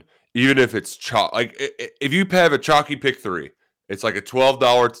something, even if it's like if you have a chalky pick 3, it's like a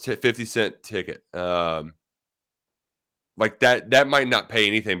 $12.50 ticket. Like that might not pay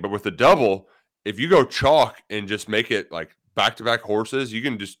anything, but with the double, if you go chalk and just make it like back-to-back horses, you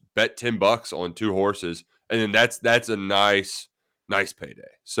can just bet $10 on 2 horses, and then that's a nice payday.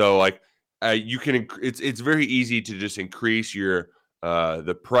 So like you can, it's very easy to just increase your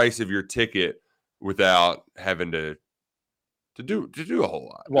the price of your ticket without having to do a whole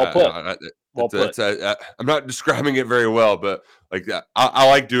lot. Well put. I'm not describing it very well, but like I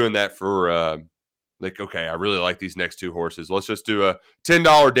like doing that for like, okay, I really like these next 2 horses. Let's just do a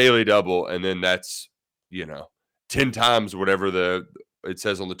 $10 daily double, and then that's 10 times whatever it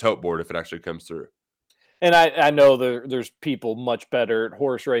says on the tote board if it actually comes through. And I know there's people much better at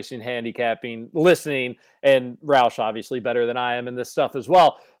horse racing, handicapping, listening, and Roush obviously better than I am in this stuff as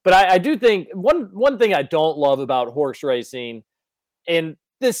well. But I do think one thing I don't love about horse racing, and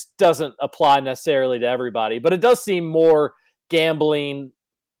this doesn't apply necessarily to everybody, but it does seem more gambling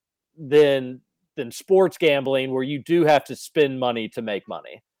than sports gambling, where you do have to spend money to make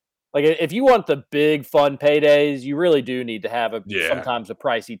money. Like, if you want the big fun paydays, you really do need to have sometimes a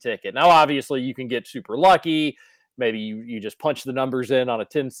pricey ticket. Now, obviously, you can get super lucky. Maybe you just punch the numbers in on a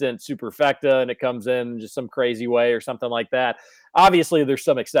 10-cent superfecta and it comes in just some crazy way or something like that. Obviously, there's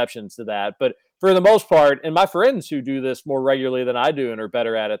some exceptions to that. But for the most part, and my friends who do this more regularly than I do and are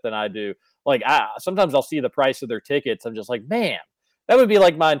better at it than I do, like sometimes I'll see the price of their tickets. I'm just like, man, that would be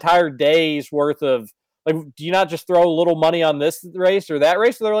like my entire day's worth of, like, do you not just throw a little money on this race or that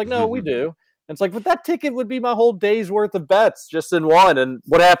race? And they're like, no, we do. And it's like, but that ticket would be my whole day's worth of bets just in one. And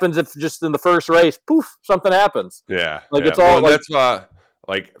what happens if just in the first race, poof, something happens? Yeah. Like, it's all that's why,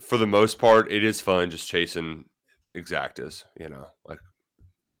 like, for the most part, it is fun just chasing exactas, like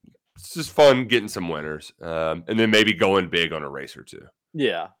it's just fun getting some winners. And then maybe going big on a race or 2.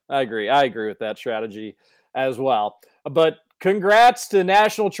 Yeah, I agree. I agree with that strategy as well. But congrats to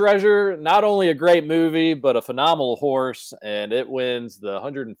National Treasure. Not only a great movie, but a phenomenal horse, and it wins the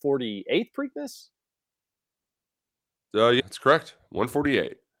 148th Preakness. Yeah, that's correct.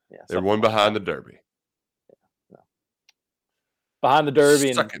 148. Yeah, they're one behind the Derby. Behind the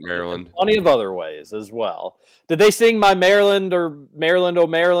Derby, Suck it, Maryland. And plenty of other ways as well. Did they sing "My Maryland" or "Maryland, oh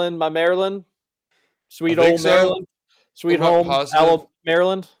Maryland, my Maryland"? Sweet old so. Maryland, sweet home,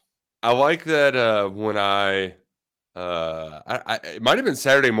 Maryland. I like that when I it might have been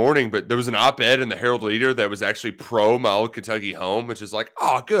Saturday morning, but there was an op-ed in the Herald Leader that was actually pro my old Kentucky home, which is like,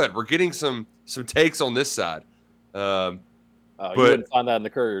 oh, good, we're getting some takes on this side. You wouldn't find that in the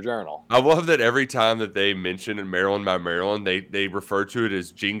Courier Journal. I love that every time that they mention in Maryland by Maryland, they refer to it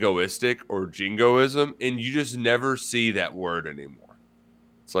as jingoistic or jingoism, and you just never see that word anymore.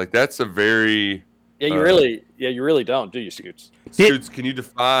 It's like, that's a very you really don't, do you, Scoots? Scoots, can you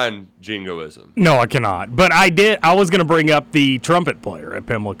define jingoism? No, I cannot. But I was going to bring up the trumpet player at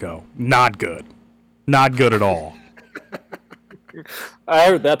Pimlico. Not good. Not good at all. I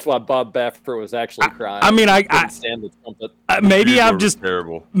heard that's why Bob Baffert was actually crying. I mean, I stand the trumpet. Maybe I've just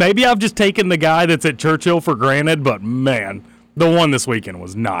terrible. Maybe I've just taken the guy that's at Churchill for granted, but man, the one this weekend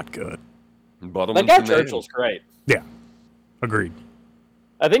was not good. That guy Churchill's great. Yeah, agreed.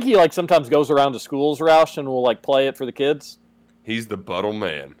 I think he sometimes goes around to schools, Roush, and will play it for the kids. He's the Buttle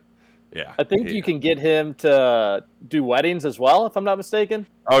man. Yeah, I think you can get him to do weddings as well, if I'm not mistaken.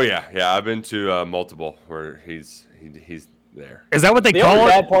 Oh yeah. I've been to multiple where he's there. Is that what they call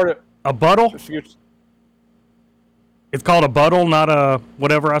it? A buttle? It's called a buttle, not a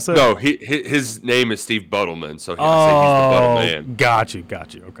whatever I said? No, his name is Steve Buttleman, so I say he's the Buttle man. Got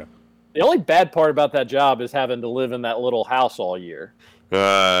you. Okay. The only bad part about that job is having to live in that little house all year.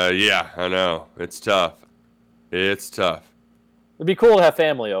 Yeah, I know. It's tough. It'd be cool to have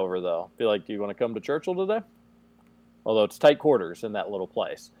family over, though. Be like, do you want to come to Churchill today? Although it's tight quarters in that little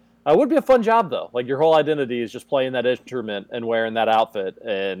place. It would be a fun job, though. Like, your whole identity is just playing that instrument and wearing that outfit,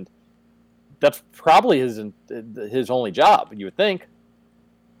 and that's probably his only job, you would think.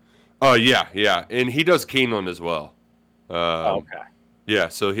 Oh, yeah. And he does Keeneland as well. Okay. Yeah,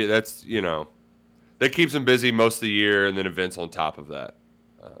 so that's, that keeps him busy most of the year, and then events on top of that.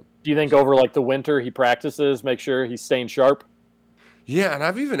 Do you think over, like, the winter he practices, make sure he's staying sharp? Yeah, and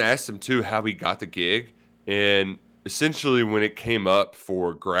I've even asked him, too, how he got the gig. And essentially, when it came up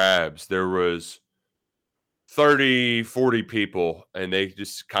for grabs, there was 30, 40 people, and they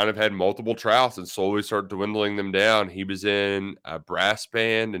just kind of had multiple tryouts and slowly started dwindling them down. He was in a brass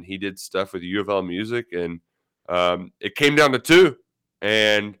band, and he did stuff with U of L Music, and it came down to 2.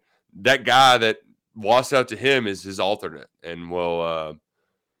 And that guy that lost out to him is his alternate, and will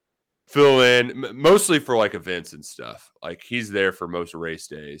fill in mostly for like events and stuff. Like, he's there for most race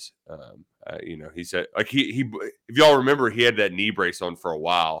days. He said, like, he if y'all remember, he had that knee brace on for a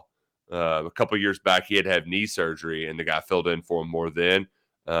while. A couple years back, he had to have knee surgery, and the guy filled in for him more then.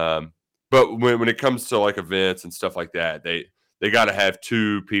 But when it comes to like events and stuff like that, they got to have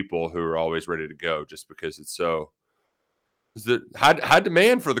 2 people who are always ready to go, just because it's so. Is it high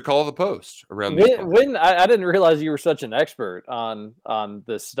demand for the call of the post around these parts? When I didn't realize you were such an expert on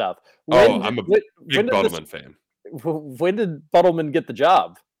this stuff. I'm a big Buttleman fan. When did Buttleman get the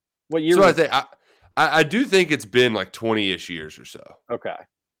job? What year? So I do think it's been like 20-ish years or so. Okay.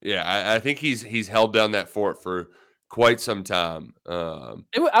 Yeah, I think he's held down that fort for quite some time. I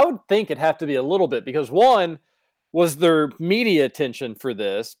would think it'd have to be a little bit, because one, was there media attention for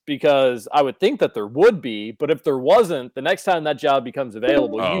this? Because I would think that there would be, but if there wasn't, the next time that job becomes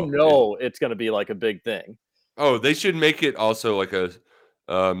available, it's going to be like a big thing. Oh, they should make it also like a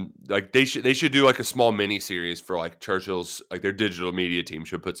they should do like a small mini series for like Churchill's, like their digital media team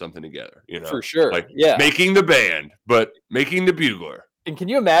should put something together, For sure. Like, yeah. Making the band, but making the bugler. And can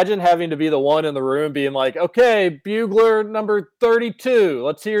you imagine having to be the one in the room being like, okay, bugler number 32,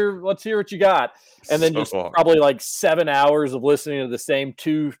 let's hear what you got. And then just probably like 7 hours of listening to the same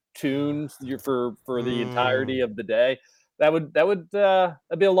 2 tunes for the entirety of the day. That'd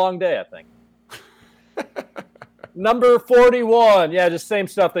be a long day, I think. Number 41. Yeah, just same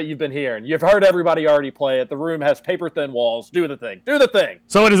stuff that you've been hearing. You've heard everybody already play it. The room has paper thin walls. Do the thing.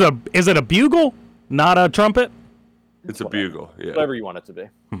 So is it a bugle, not a trumpet? It's a bugle. Yeah. Whatever you want it to be.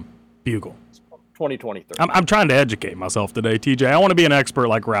 Bugle. 2023. I'm trying to educate myself today, TJ. I want to be an expert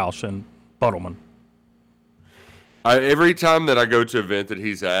like Roush and Buttleman. Every time that I go to an event that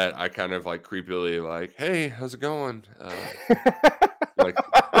he's at, I kind of like creepily like, hey, how's it going? Like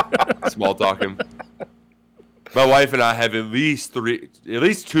small talking. My wife and I have at least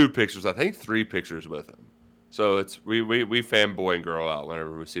 2 pictures. I think 3 pictures with him. So it's we fanboy and girl out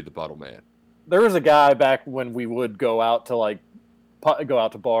whenever we see the Buttle Man. There was a guy back when we would go out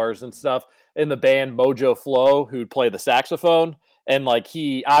to bars and stuff in the band Mojo Flow who'd play the saxophone. And like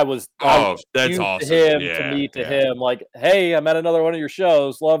I was that's awesome. To him, like, hey, I'm at another one of your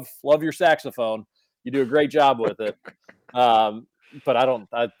shows. Love your saxophone. You do a great job with it. But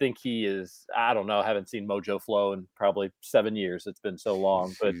I think he is. I don't know. I haven't seen Mojo Flow in probably 7 years. It's been so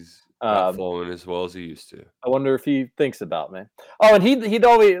long. But he's not flowing as well as he used to. I wonder if he thinks about me. Oh, and he'd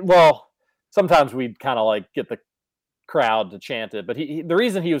always. Well, sometimes we'd kind of like get the crowd to chant it. But the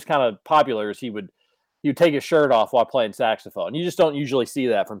reason he was kind of popular is he would take his shirt off while playing saxophone. You just don't usually see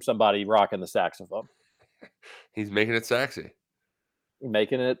that from somebody rocking the saxophone. He's making it sexy.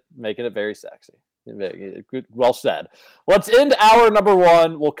 Making it very sexy. Good, well said. Let's end hour number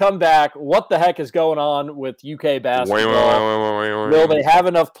 1. We'll come back. What the heck is going on with UK basketball? Will they have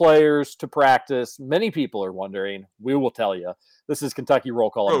enough players to practice? Many people are wondering. We will tell you. This is Kentucky Roll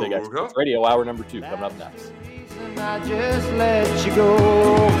Call on Big X Sports Radio. Hour number 2 coming up next. I just let you go.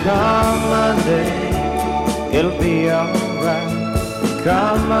 Come Monday, it'll be alright.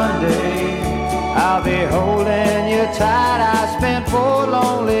 Come Monday, I'll be holding you tight. I spent 4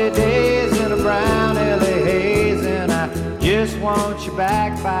 lonely days in a brown LA haze, and I just want you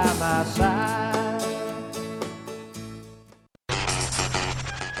back by my side.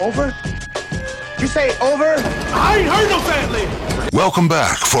 Over? You say over? I ain't heard no family. Welcome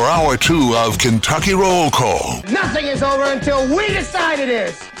back for hour 2 of Kentucky Roll Call Nothing is over until we decide it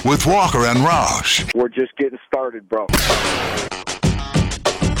is. with Walker and Roush. We're just getting started, bro.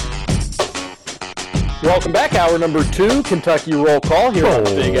 Welcome back. Hour number 2, Kentucky Roll Call here on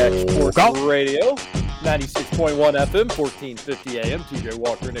Big X Sports Radio. 96.1 FM, 1450 AM. TJ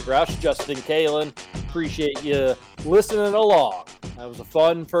Walker, Nick Roush, Justin Kalen. Appreciate you listening along. That was a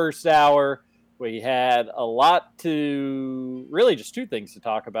fun first hour. We had a lot really just two things to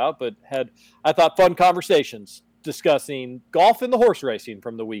talk about, but had, I thought, fun conversations discussing golf and the horse racing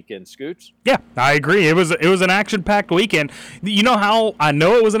from the weekend, Scoots. Yeah, I agree. It was an action-packed weekend. You know how I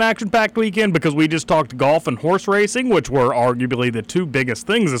know it was an action-packed weekend? Because we just talked golf and horse racing, which were arguably the two biggest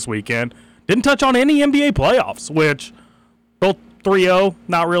things this weekend. Didn't touch on any NBA playoffs, which both 3-0,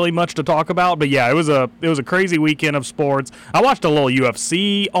 not really much to talk about. But yeah, it was a crazy weekend of sports. I watched a little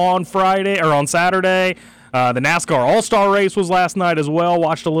UFC on Saturday. The NASCAR All-Star race was last night as well.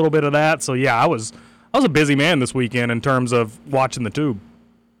 Watched a little bit of that. So yeah, I was a busy man this weekend in terms of watching the tube.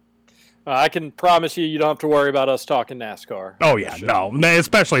 I can promise you don't have to worry about us talking NASCAR. Oh, yeah, no.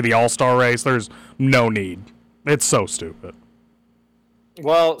 Especially the All-Star race. There's no need. It's so stupid.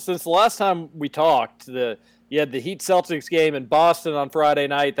 Well, since the last time we talked, you had the Heat-Celtics game in Boston on Friday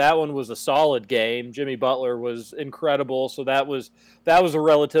night. That one was a solid game. Jimmy Butler was incredible, so that was a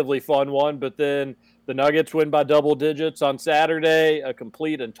relatively fun one. But then the Nuggets win by double digits on Saturday, a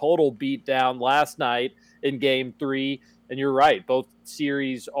complete and total beatdown last night in Game 3. And you're right, both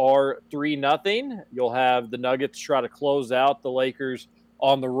series are 3-0. You'll have the Nuggets try to close out the Lakers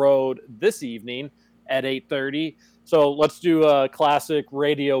on the road this evening at 8:30. So let's do a classic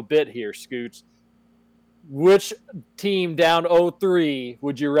radio bit here, Scoots. Which team down 0-3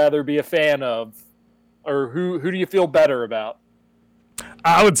 would you rather be a fan of? Or who do you feel better about?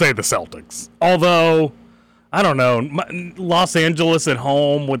 I would say the Celtics. Although, I don't know, Los Angeles at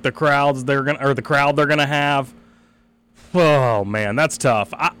home with the crowd they're gonna have. Oh man, that's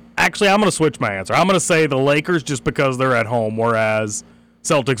tough. I'm gonna switch my answer. I'm gonna say the Lakers just because they're at home, whereas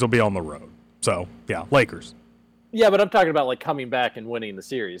Celtics will be on the road. So yeah, Lakers. Yeah, but I'm talking about like coming back and winning the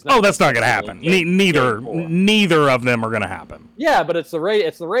series. That's not gonna happen. Neither of them are gonna happen. Yeah, but it's the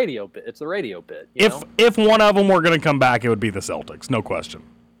radio bit. It's the radio bit. If one of them were gonna come back, it would be the Celtics, no question.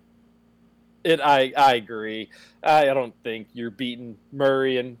 I agree. I don't think you're beating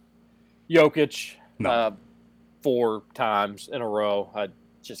Murray and Jokic 4 times in a row. I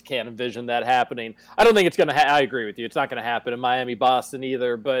just can't envision that happening. I don't think it's gonna. I agree with you. It's not gonna happen in Miami, Boston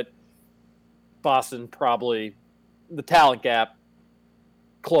either. But Boston probably. The talent gap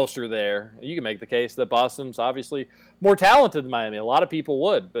closer there. You can make the case that Boston's obviously more talented than Miami. A lot of people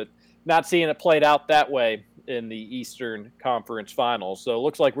would, but not seeing it played out that way in the Eastern Conference Finals. So it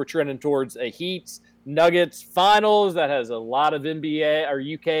looks like we're trending towards a Heat-Nuggets Finals that has a lot of NBA or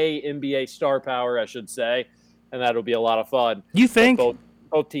UK NBA star power, I should say, and that'll be a lot of fun. You think?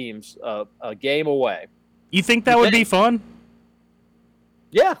 Both teams a game away. You think that would be fun?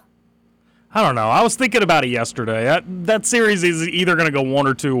 Yeah. I don't know. I was thinking about it yesterday. That series is either going to go one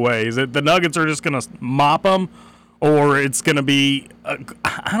or two ways. The Nuggets are just going to mop them, or it's going to be.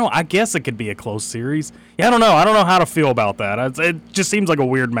 I guess it could be a close series. Yeah, I don't know. I don't know how to feel about that. It just seems like a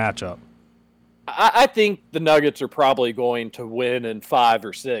weird matchup. I think the Nuggets are probably going to win in 5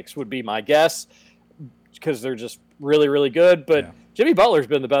 or 6. Would be my guess, because they're just really, really good. But yeah. Jimmy Butler's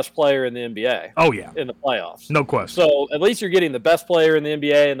been the best player in the NBA. Oh, yeah. In the playoffs. No question. So at least you're getting the best player in the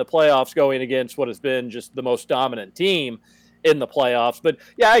NBA in the playoffs going against what has been just the most dominant team in the playoffs. But,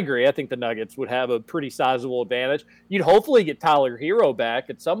 yeah, I agree. I think the Nuggets would have a pretty sizable advantage. You'd hopefully get Tyler Hero back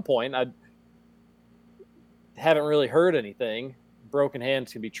at some point. I haven't really heard anything. Broken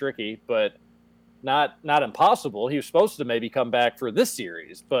hands can be tricky, but not impossible. He was supposed to maybe come back for this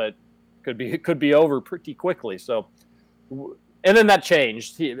series, but it could be over pretty quickly. So – and then that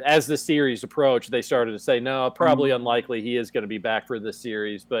changed. As the series approached, they started to say, no, probably unlikely he is going to be back for this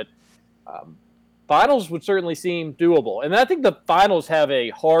series. But finals would certainly seem doable. And I think the finals have a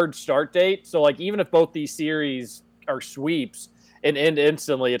hard start date. So, like, even if both these series are sweeps and end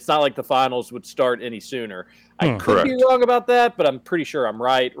instantly, it's not like the finals would start any sooner. I could be wrong about that, but I'm pretty sure I'm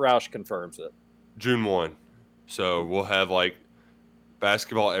right. Roush confirms it. June 1. So we'll have, like,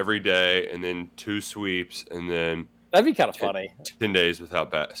 basketball every day and then 2 sweeps and then... That'd be kind of funny. 10 days without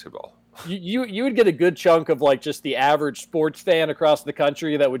basketball. You would get a good chunk of like just the average sports fan across the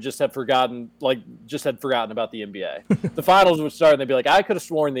country that would just have forgotten about the NBA. The finals would start and they'd be like, I could have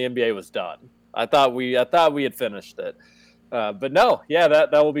sworn the NBA was done. I thought we had finished it. But no, yeah,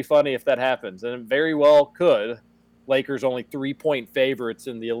 that will be funny if that happens, and it very well could. Lakers only 3-point favorites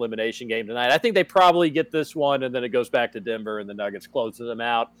in the elimination game tonight. I think they probably get this one, and then it goes back to Denver, and the Nuggets closes them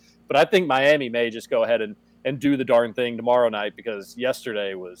out. But I think Miami may just go ahead and do the darn thing tomorrow night, because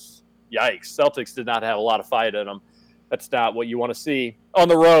yesterday was yikes. Celtics did not have a lot of fight in them. That's not what you want to see on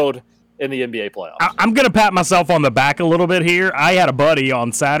the road in the NBA playoffs. I'm going to pat myself on the back a little bit here. I had a buddy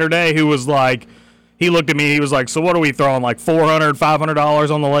on Saturday who was like, he looked at me, he was like, so what are we throwing, like $400,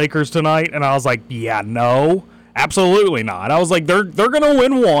 $500 on the Lakers tonight? And I was like, yeah, no, absolutely not. I was like, they're going to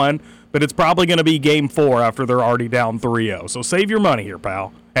win one, but it's probably going to be game 4 after they're already down 3-0. So save your money here,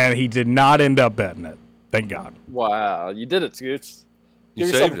 pal. And he did not end up betting it. Thank God. Wow, you did it, Scoots. You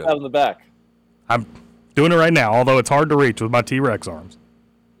Give yourself saved a it. pat on the back. I'm doing it right now, although it's hard to reach with my T-Rex arms.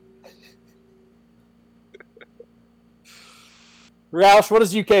 Roush, what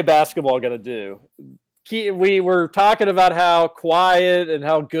is UK basketball going to do? We were talking about how quiet and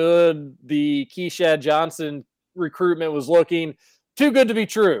how good the Keishad Johnson recruitment was looking. Too good to be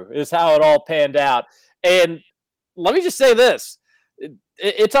true is how it all panned out. And let me just say this.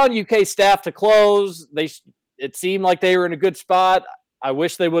 It's on UK staff to close. It seemed like they were in a good spot. I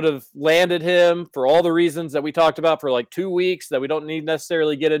wish they would have landed him for all the reasons that we talked about for like 2 weeks that we don't need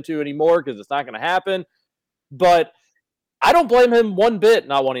necessarily get into anymore because it's not going to happen. But I don't blame him one bit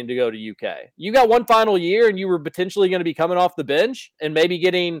not wanting to go to UK. You got one final year and you were potentially going to be coming off the bench and maybe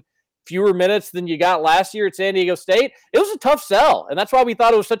getting fewer minutes than you got last year at San Diego State. It was a tough sell. And that's why we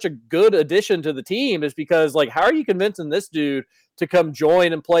thought it was such a good addition to the team, is because, like, how are you convincing this dude to come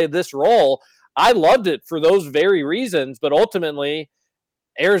join and play this role? I loved it for those very reasons, but ultimately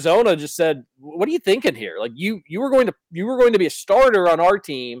Arizona just said, what are you thinking here? Like, you were going to be a starter on our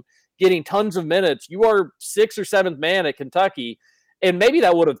team, getting tons of minutes. You are 6th or 7th man at Kentucky. And maybe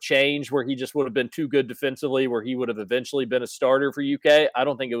that would have changed where he just would have been too good defensively, where he would have eventually been a starter for UK. I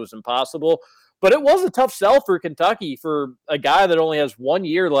don't think it was impossible, but it was a tough sell for Kentucky for a guy that only has 1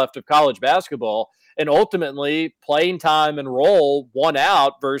 year left of college basketball, and ultimately playing time and role won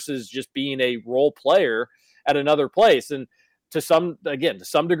out versus just being a role player at another place. And to some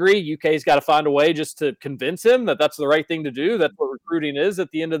degree, UK's got to find a way just to convince him that that's the right thing to do. That's what recruiting is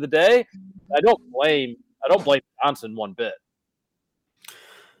at the end of the day. I don't blame Johnson one bit.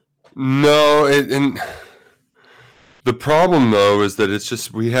 No, and the problem though is that it's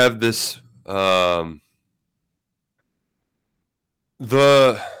just we have this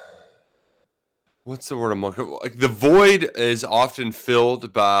what's the word I'm looking for? Like, the void is often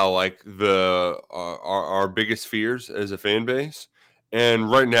filled by like our biggest fears as a fan base, and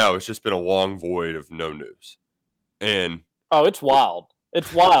right now it's just been a long void of no news. And it's wild.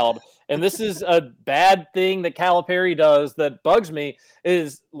 It's wild. And this is a bad thing that Calipari does that bugs me,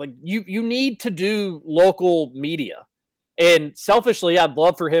 is like you need to do local media. And selfishly, I'd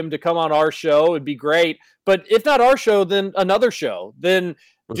love for him to come on our show. It'd be great. But if not our show, then another show. Then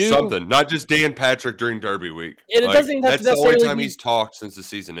do something. Not just Dan Patrick during Derby week. And it doesn't even have to that's the only necessarily time be... he's talked since the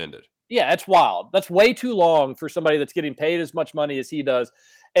season ended. Yeah, it's wild. That's way too long for somebody that's getting paid as much money as he does.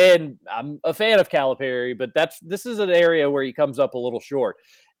 And I'm a fan of Calipari, but this is an area where he comes up a little short.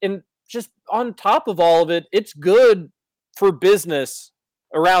 And just on top of all of it, it's good for business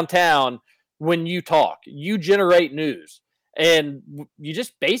around town when you talk. You generate news. And you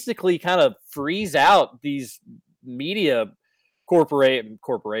just basically kind of freeze out these media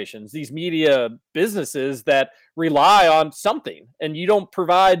corporations, these media businesses that rely on something, and you don't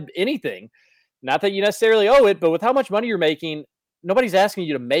provide anything. Not that you necessarily owe it, but with how much money you're making, nobody's asking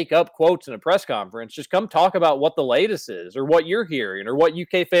you to make up quotes in a press conference. Just come talk about what the latest is, or what you're hearing, or what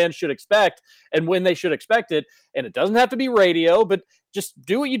UK fans should expect and when they should expect it. And it doesn't have to be radio, but just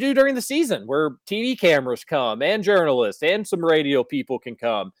do what you do during the season, where TV cameras come and journalists and some radio people can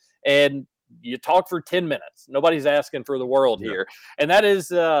come, and you talk for 10 minutes. Nobody's asking for the world here. And that's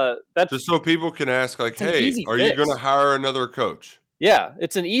just so people can ask, like, hey, are fix. you going to hire another coach? Yeah,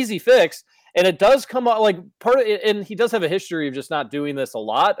 it's an easy fix. And it does come out like and he does have a history of just not doing this a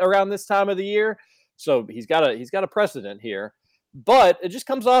lot around this time of the year. So he's got a precedent here, but it just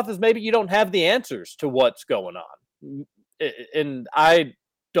comes off as maybe you don't have the answers to what's going on. And I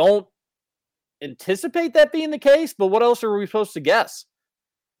don't anticipate that being the case, but what else are we supposed to guess?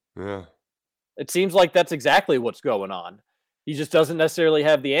 Yeah. It seems like that's exactly what's going on. He just doesn't necessarily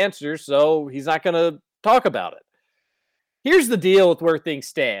have the answers, so he's not going to talk about it. Here's the deal with where things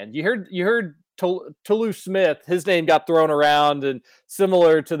stand. You heard Toulouse Smith, his name got thrown around, and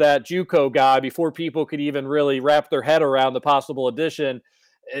similar to that JUCO guy, before people could even really wrap their head around the possible addition,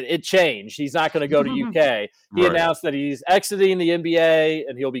 it changed. He's not going to go to UK. He announced that he's exiting the NBA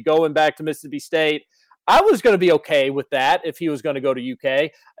and he'll be going back to Mississippi State. I was going to be okay with that if he was going to go to UK.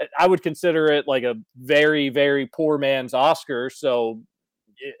 I would consider it like a very, very poor man's Oscar. So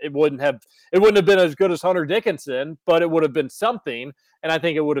it wouldn't have been as good as Hunter Dickinson, but it would have been something. And I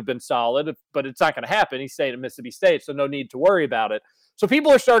think it would have been solid, but it's not going to happen. He's staying at Mississippi State, so no need to worry about it. So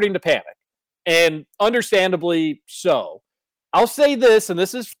people are starting to panic, and understandably so. I'll say this, and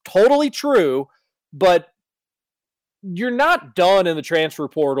this is totally true, but you're not done in the transfer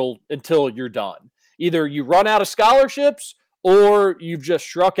portal until you're done. Either you run out of scholarships or you've just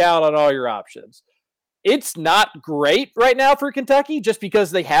struck out on all your options. It's not great right now for Kentucky just because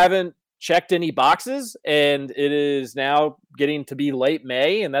they haven't checked any boxes, and it is now getting to be late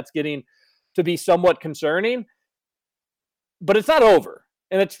May, and that's getting to be somewhat concerning. But it's not over,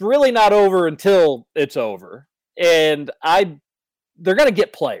 and it's really not over until it's over. And they're going to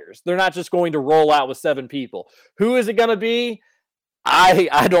get players. They're not just going to roll out with 7 people. Who is it going to be?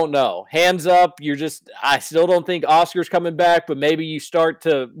 I don't know. Hands up. I still don't think Oscar's coming back, but maybe you start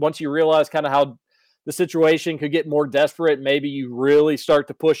to, once you realize kind of how the situation could get more desperate, maybe you really start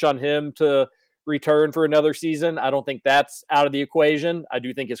to push on him to return for another season. I don't think that's out of the equation. I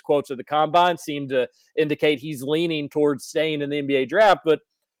do think his quotes at the combine seem to indicate he's leaning towards staying in the NBA draft, but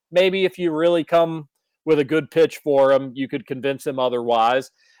maybe if you really come with a good pitch for him, you could convince him otherwise.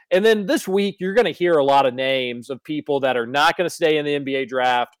 And then this week, you're going to hear a lot of names of people that are not going to stay in the NBA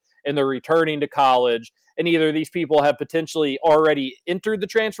draft and they're returning to college. And either these people have potentially already entered the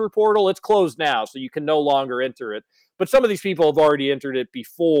transfer portal. It's closed now, so you can no longer enter it. But some of these people have already entered it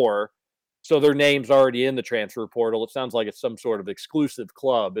before, so their name's already in the transfer portal. It sounds like it's some sort of exclusive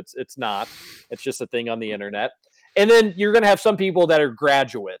club. It's not. It's just a thing on the internet. And then you're going to have some people that are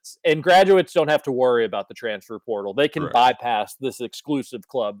graduates, and graduates don't have to worry about the transfer portal. They can bypass this exclusive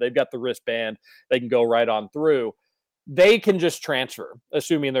club. They've got the wristband. They can go right on through. They can just transfer,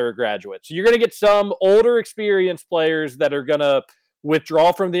 assuming they're a graduate. So you're going to get some older, experienced players that are going to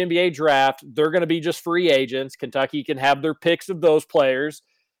withdraw from the NBA draft. They're going to be just free agents. Kentucky can have their picks of those players.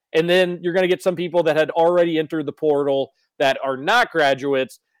 And then you're going to get some people that had already entered the portal that are not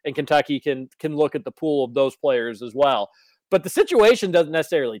graduates, and Kentucky can look at the pool of those players as well. But the situation doesn't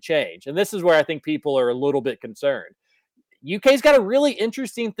necessarily change. And this is where I think people are a little bit concerned. UK's got a really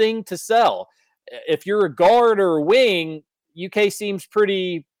interesting thing to sell. If you're a guard or a wing, UK seems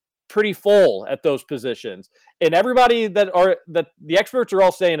pretty full at those positions. And everybody that the experts are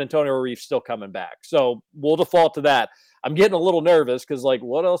all saying Antonio Reeves still coming back. So we'll default to that. I'm getting a little nervous because, like,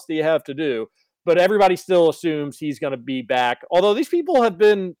 what else do you have to do? But everybody still assumes he's going to be back. Although these people have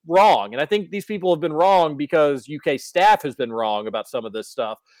been wrong. And I think these people have been wrong because UK staff has been wrong about some of this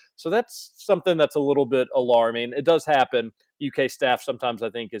stuff. So that's something that's a little bit alarming. It does happen. UK staff sometimes,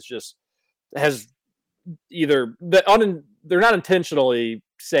 I think, has either they're not intentionally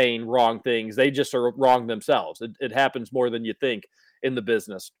saying wrong things. They just are wrong themselves. It happens more than you think in the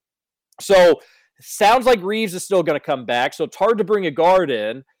business. So sounds like Reeves is still going to come back. So it's hard to bring a guard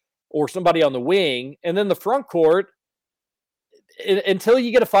in or somebody on the wing. And then the front court, until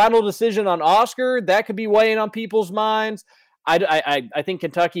you get a final decision on Oscar, that could be weighing on people's minds. I think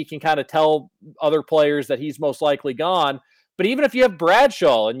Kentucky can kind of tell other players that he's most likely gone. But even if you have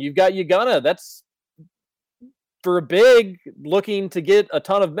Bradshaw and you've got Ugonna, that's for a big looking to get a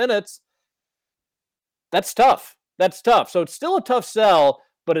ton of minutes. That's tough. So it's still a tough sell,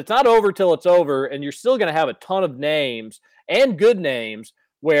 but it's not over till it's over. And you're still going to have a ton of names and good names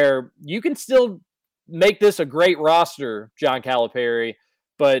where you can still make this a great roster, John Calipari,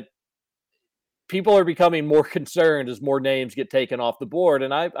 but people are becoming more concerned as more names get taken off the board,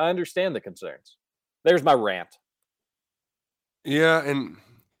 and I understand the concerns. There's my rant. Yeah, and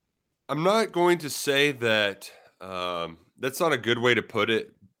I'm not going to say that that's not a good way to put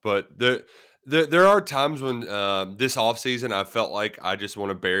it, but there are times when this offseason I felt like I just want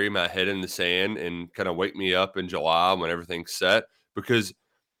to bury my head in the sand and kind of wake me up in July when everything's set, because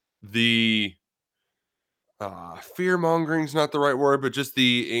the fear-mongering is not the right word, but just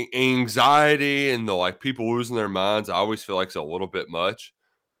the anxiety and the like people losing their minds, I always feel like it's a little bit much.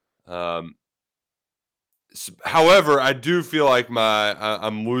 However, I do feel like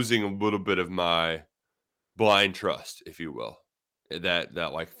I'm losing a little bit of my blind trust, if you will, that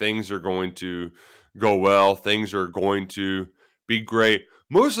like things are going to go well, things are going to be great,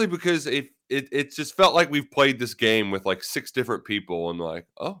 mostly because it just felt like we've played this game with like 6 different people and like,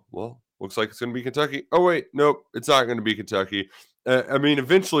 oh, well, looks like it's going to be Kentucky. Oh, wait, nope, it's not going to be Kentucky. I mean,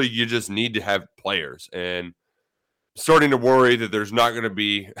 eventually you just need to have players, and starting to worry that there's not going to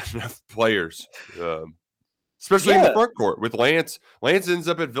be enough players, especially in the front court with Lance. Lance ends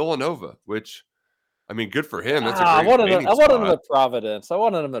up at Villanova, which, I mean, good for him. That's a great I wanted him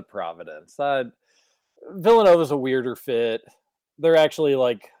at Providence. Villanova's a weirder fit. They're actually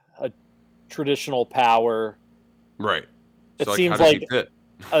like a traditional power. Right. It seems like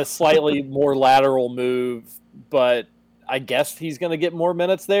a slightly more lateral move, but I guess he's going to get more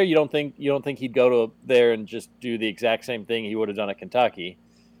minutes there. You don't think he'd go there and just do the exact same thing he would have done at Kentucky?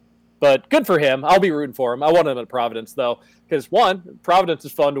 But good for him. I'll be rooting for him. I want him at Providence, though, because, one, Providence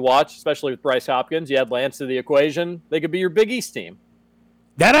is fun to watch, especially with Bryce Hopkins. You add Lance to the equation. They could be your Big East team.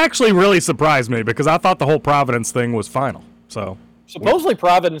 That actually really surprised me because I thought the whole Providence thing was final. So supposedly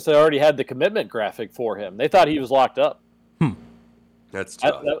Providence had already had the commitment graphic for him. They thought he was locked up. That's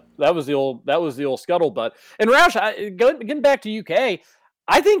tough. That was the old scuttlebutt. And Roush, getting back to UK,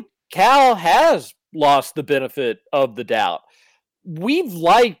 I think Cal has lost the benefit of the doubt. We've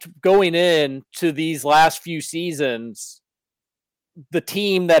liked going in to these last few seasons the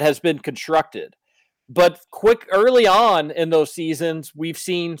team that has been constructed. But early on in those seasons, we've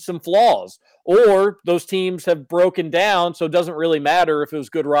seen some flaws, or those teams have broken down. So it doesn't really matter if it was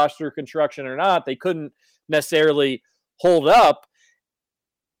good roster construction or not. They couldn't necessarily hold up.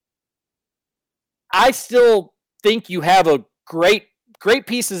 I still think you have a great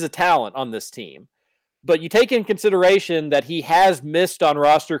pieces of talent on this team, but you take in consideration that he has missed on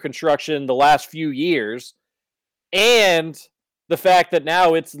roster construction the last few years, and the fact that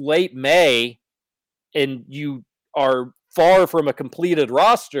now it's late May and you are far from a completed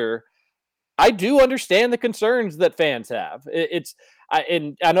roster. I do understand the concerns that fans have.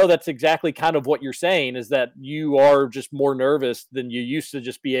 And I know that's exactly kind of what you're saying, is that you are just more nervous than you used to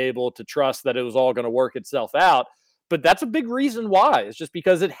just be able to trust that it was all going to work itself out. But that's a big reason why. It's just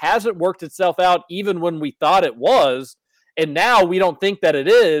because it hasn't worked itself out even when we thought it was. And now we don't think that it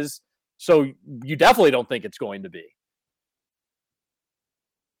is. So you definitely don't think it's going to be.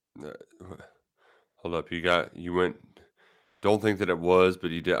 Hold up. You went, don't think that it was,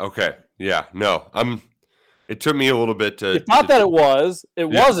 but you did. Okay. Yeah. No, it took me a little bit to. You thought that it was. It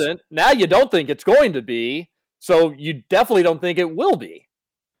wasn't. Now you don't think it's going to be. So you definitely don't think it will be.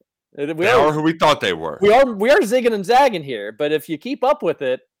 They are who we thought they were. We are zigging and zagging here. But if you keep up with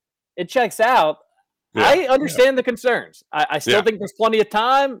it, it checks out. Yeah, I understand the concerns. I still think there's plenty of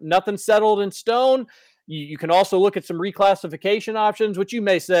time. Nothing's settled in stone. You can also look at some reclassification options, which you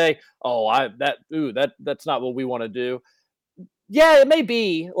may say, that's not what we want to do. Yeah, it may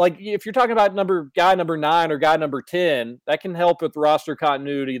be. Like if you're talking about guy number 9 or guy number 10, that can help with roster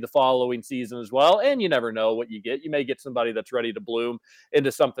continuity the following season as well. And you never know what you get. You may get somebody that's ready to bloom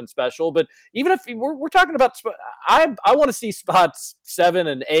into something special. But even if we're talking about, I want to see spots 7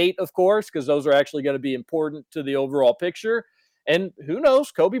 and 8, of course, because those are actually going to be important to the overall picture. And who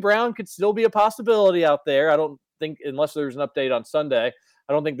knows, Kobe Brown could still be a possibility out there. I don't think, unless there's an update on Sunday,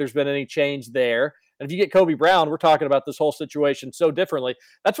 I don't think there's been any change there. And if you get Kobe Brown, we're talking about this whole situation so differently.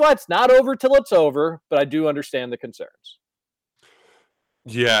 That's why it's not over till it's over, but I do understand the concerns.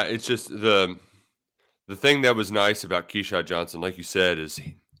 Yeah, it's just the thing that was nice about Keyshawn Johnson, like you said, is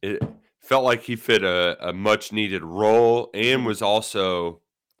it felt like he fit a much needed role and was also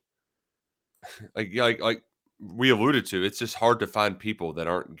like we alluded to, it's just hard to find people that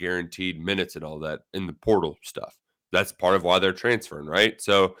aren't guaranteed minutes and all that in the portal stuff. That's part of why they're transferring, right?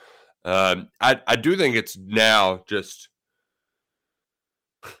 So I do think it's now just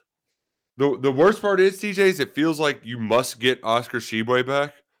the worst part is, TJ, is it feels like you must get Oscar Tshiebwe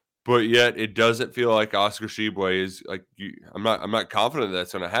back, but yet it doesn't feel like Oscar Tshiebwe is like you. I'm not confident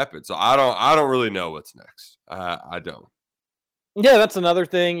that's going to happen. So I don't really know what's next. I don't. Yeah, that's another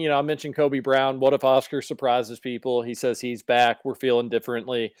thing. I mentioned Kobe Brown. What if Oscar surprises people? He says he's back. We're feeling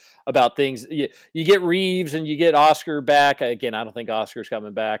differently about things. You get Reeves and you get Oscar back. Again, I don't think Oscar's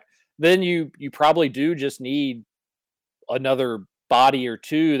coming back. Then you probably do just need another body or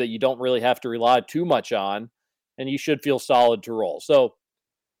two that you don't really have to rely too much on, and you should feel solid to roll. So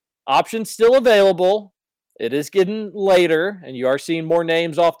options still available. It is getting later, and you are seeing more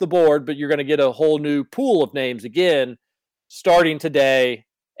names off the board, but you're going to get a whole new pool of names again starting today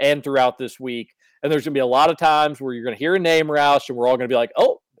and throughout this week. And there's going to be a lot of times where you're going to hear a name, Roush, and we're all going to be like,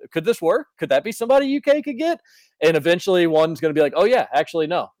 oh, could this work? Could that be somebody UK could get? And eventually one's going to be like, oh, yeah, actually,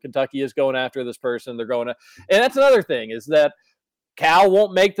 no. Kentucky is going after this person. They're going to. And that's another thing, is that Cal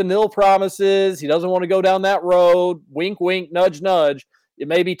won't make the nil promises. He doesn't want to go down that road. Wink, wink, nudge, nudge. It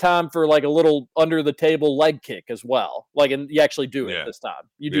may be time for like a little under the table leg kick as well. And you actually do it this time.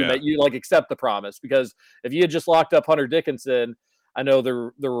 You do you accept the promise, because if you had just locked up Hunter Dickinson, I know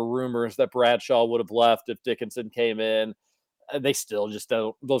there were rumors that Bradshaw would have left if Dickinson came in. They still just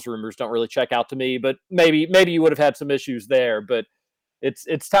don't. Those rumors don't really check out to me. But maybe you would have had some issues there. But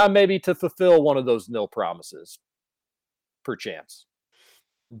it's time maybe to fulfill one of those nil promises, perchance.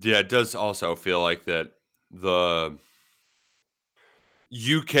 Yeah, it does also feel like that the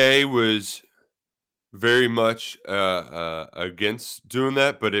UK was very much against doing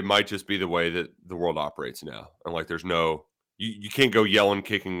that, but it might just be the way that the world operates now. And like, there's no, you can't go yelling,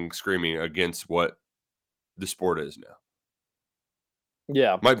 kicking, screaming against what the sport is now.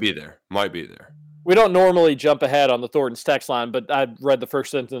 Yeah. Might be there. We don't normally jump ahead on the Thornton's text line, but I read the first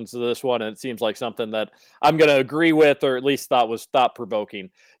sentence of this one, and it seems like something that I'm going to agree with, or at least thought was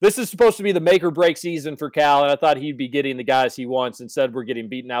thought-provoking. This is supposed to be the make-or-break season for Cal, and I thought he'd be getting the guys he wants. Instead, we're getting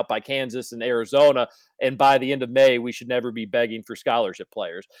beaten out by Kansas and Arizona, and by the end of May, we should never be begging for scholarship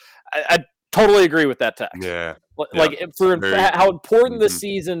players. I totally agree with that text. Yeah. Like how important this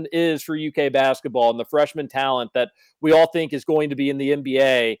season is for UK basketball and the freshman talent that we all think is going to be in the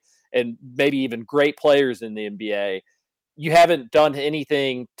NBA and maybe even great players in the NBA. You haven't done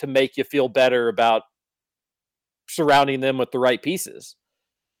anything to make you feel better about surrounding them with the right pieces.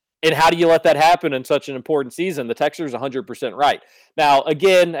 And how do you let that happen in such an important season? The texter's 100% right. Now,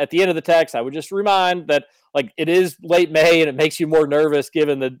 again, at the end of the text, I would just remind that like it is late May and it makes you more nervous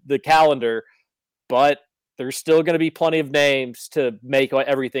given the calendar, but there's still going to be plenty of names to make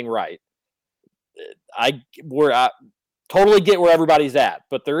everything right. I totally get where everybody's at,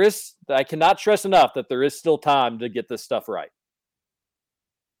 but I cannot stress enough that there is still time to get this stuff right.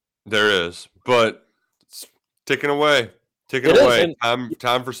 There is, but it's ticking away.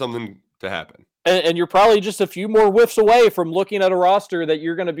 Time for something to happen. And you're probably just a few more whiffs away from looking at a roster that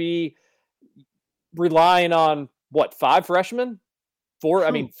you're going to be relying on, 5 freshmen?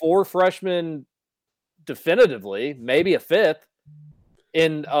 4 freshmen definitively, maybe a 5th.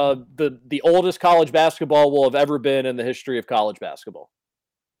 In the oldest college basketball will have ever been in the history of college basketball.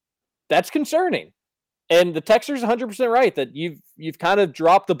 That's concerning. And the texter's 100% right that you've kind of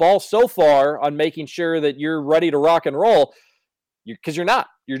dropped the ball so far on making sure that you're ready to rock and roll, because you're not.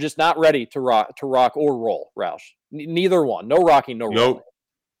 You're just not ready to rock or roll, Roush. Neither one. No rocking, no rolling.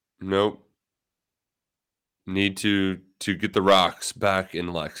 Nope. Need to get the rocks back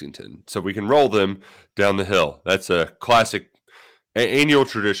in Lexington so we can roll them down the hill. That's a classic annual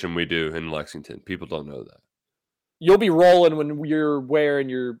tradition we do in Lexington. People don't know that. You'll be rolling when you're wearing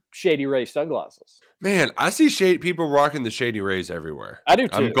your Shady Ray sunglasses. Man, I see people rocking the Shady Rays everywhere. I do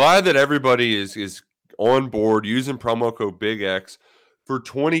too. I'm glad that everybody is on board using promo code Big X for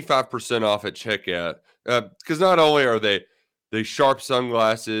 25% off at checkout. Because not only are they sharp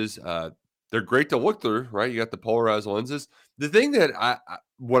sunglasses, they're great to look through, right? You got the polarized lenses. The thing that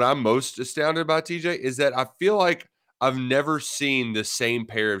what I'm most astounded about, TJ, is that I feel like I've never seen the same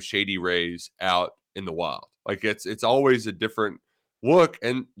pair of Shady Rays out in the wild. Like it's always a different look,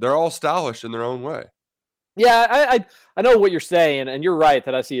 and they're all stylish in their own way. Yeah, I know what you're saying, and you're right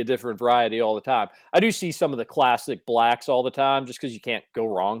that I see a different variety all the time. I do see some of the classic blacks all the time, just because you can't go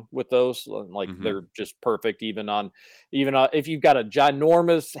wrong with those. Like they're just perfect, even if you've got a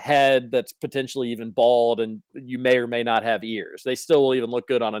ginormous head that's potentially even bald, and you may or may not have ears. They still will even look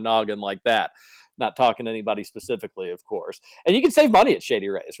good on a noggin like that. Not talking to anybody specifically, of course. And you can save money at Shady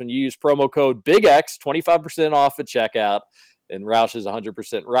Rays when you use promo code BIGX, 25% off at checkout. And Roush is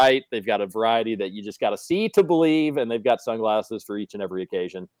 100% right. They've got a variety that you just got to see to believe, and they've got sunglasses for each and every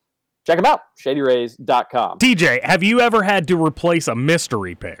occasion. Check them out, ShadyRays.com. TJ, have you ever had to replace a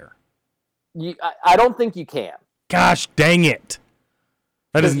mystery pair? I don't think you can. Gosh dang it.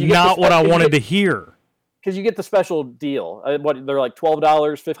 That is not what I wanted to hear. Because you get the special deal. They're like $12,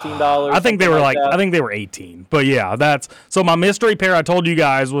 $15. I think they were I think they were 18. But yeah, so my mystery pair I told you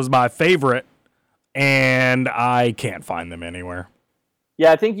guys was my favorite, and I can't find them anywhere.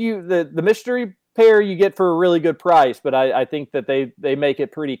 Yeah, I think the mystery pair you get for a really good price, but I think that they make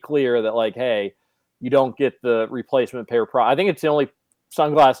it pretty clear that like, hey, you don't get the replacement pair. I think it's the only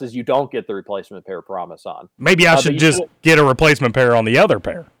sunglasses you don't get the replacement pair promise on. Maybe I should just get a replacement pair on the other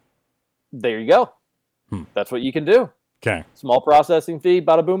pair. There you go. That's what you can do. Okay. Small processing fee,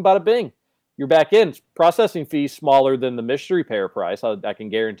 bada boom, bada bing. You're back in. Processing fee smaller than the mystery pair price. I can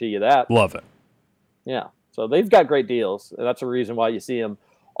guarantee you that. Love it. Yeah. So they've got great deals, and that's a reason why you see them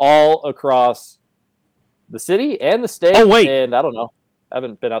all across the city and the state. Oh, wait. And I don't know. I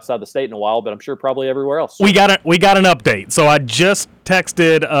haven't been outside the state in a while, but I'm sure probably everywhere else. We got an update. So I just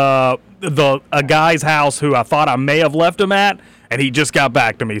texted a guy's house who I thought I may have left him at, and he just got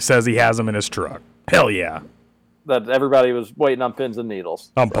back to me. Says he has them in his truck. Hell yeah. That everybody was waiting on pins and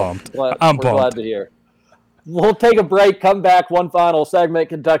needles. I'm pumped. We're glad to hear. We'll take a break, come back, one final segment,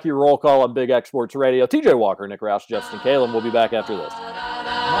 Kentucky Roll Call on Big X Sports Radio. TJ Walker, Nick Roush, Justin Kalen. We'll be back after this.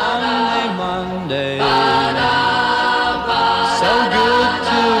 Monday, so good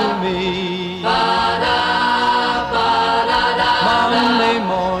to me. Monday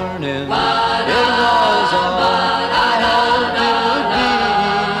morning, it was all I hoped it would be.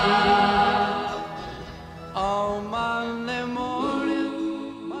 Oh, Monday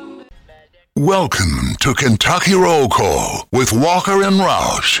morning. Welcome to Kentucky Roll Call with Walker and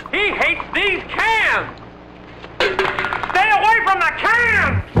Roush. He hates these cans! Stay away from the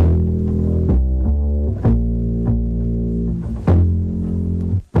cans!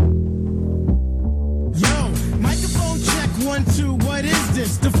 1, 2, what is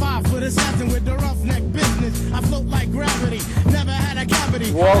this? The 5 for the 7 with the roughneck business. I float like gravity, never had a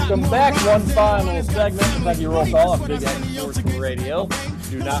cavity. Welcome back. One final segment. Kentucky Roll Call on Big X Sports Radio.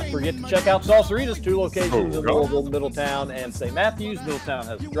 Do not forget to check out Salsaritas, 2 locations in Louisville, Middletown, and St. Matthews. Middletown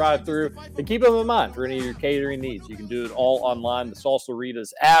has a drive-through. And keep them in mind for any of your catering needs. You can do it all online. The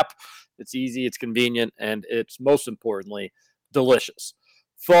Salsaritas app. It's easy, it's convenient, and it's most importantly delicious.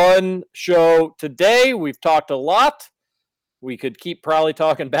 Fun show today. We've talked a lot. We could keep probably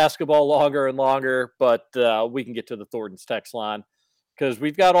talking basketball longer and longer, but we can get to the Thornton's text line because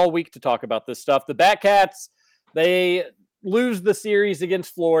we've got all week to talk about this stuff. The Batcats, they lose the series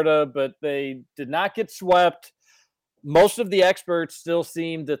against Florida, but they did not get swept. Most of the experts still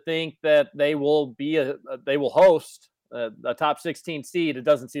seem to think that they will host a top 16 seed. It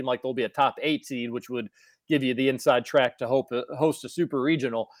doesn't seem like they'll be a top 8 seed, which would give you the inside track to host a super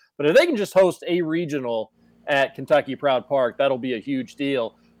regional. But if they can just host a regional at Kentucky Proud Park, that'll be a huge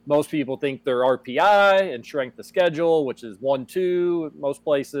deal. Most people think their RPI and strength of schedule, which is 1-2 most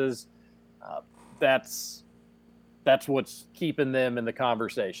places, that's what's keeping them in the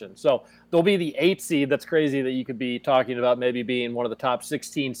conversation. So they'll be the 8th seed. That's crazy that you could be talking about maybe being one of the top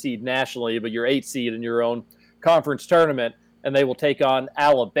 16 seed nationally, but you're 8th seed in your own conference tournament, and they will take on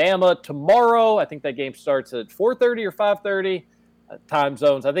Alabama tomorrow. I think that game starts at 4:30 or 5:30 time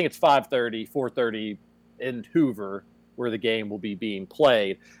zones. I think it's 5:30, 4:30 in Hoover, where the game will be being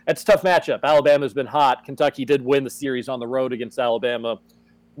played. That's a tough matchup. Alabama's been hot. Kentucky did win the series on the road against Alabama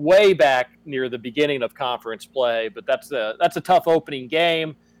way back near the beginning of conference play, but that's a tough opening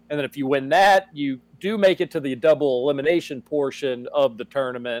game. And then if you win that, you do make it to the double elimination portion of the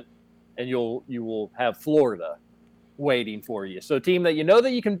tournament, and you will have Florida waiting for you. So a team that you know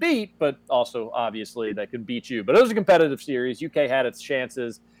that you can beat, but also obviously that can beat you. But it was a competitive series. UK had its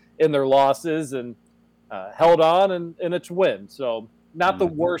chances in their losses and held on in its win. So not the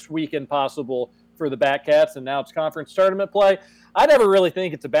worst weekend possible for the Batcats, and now it's conference tournament play. I never really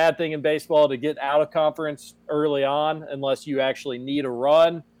think it's a bad thing in baseball to get out of conference early on unless you actually need a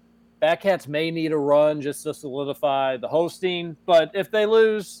run. Batcats may need a run just to solidify the hosting, but if they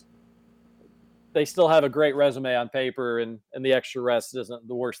lose, they still have a great resume on paper, and the extra rest isn't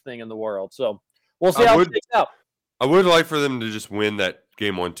the worst thing in the world. So we'll see how it takes out. I would like for them to just win that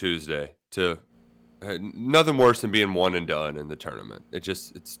game on Tuesday. Nothing worse than being one and done in the tournament.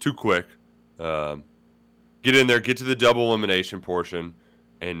 It's too quick. Get in there, get to the double elimination portion,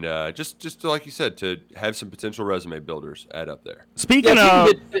 and just like you said, to have some potential resume builders add up there. Speaking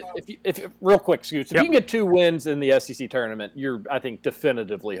of, if real quick, Scoots, if you can get 2 wins in the SEC tournament, you're, I think,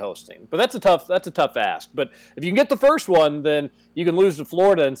 definitively hosting. But that's a tough ask. But if you can get the first one, then you can lose to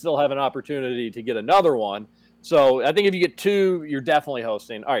Florida and still have an opportunity to get another one. So I think if you get 2, you're definitely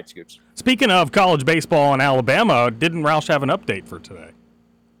hosting. All right, Scoops. Speaking of college baseball in Alabama, didn't Roush have an update for today?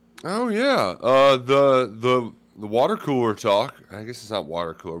 Oh yeah, the water cooler talk. I guess it's not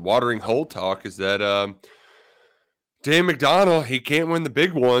water cooler. Watering hole talk is that Dan McDonnell, he can't win the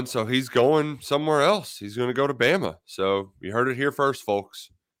big one, so he's going somewhere else. He's going to go to Bama. So you heard it here first,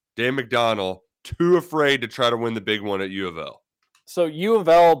 folks. Dan McDonnell too afraid to try to win the big one at U of L. So U of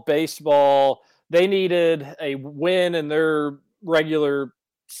L baseball, they needed a win in their regular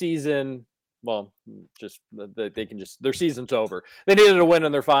season. Well, their season's over. They needed a win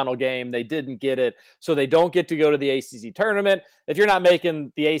in their final game. They didn't get it, so they don't get to go to the ACC tournament. If you're not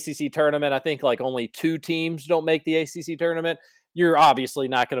making the ACC tournament, I think like only 2 teams don't make the ACC tournament. You're obviously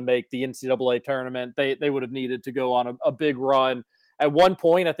not going to make the NCAA tournament. They would have needed to go on a big run. At one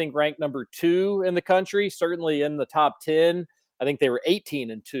point, I think ranked number 2 in the country, certainly in the top 10. I think they were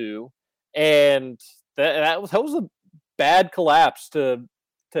 18-2, and that was a bad collapse to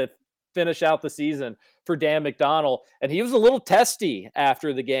finish out the season for Dan McDonnell. And he was a little testy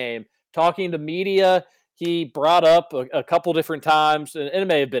after the game, talking to media. He brought up a couple different times, and it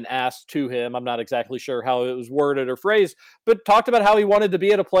may have been asked to him. I'm not exactly sure how it was worded or phrased, but talked about how he wanted to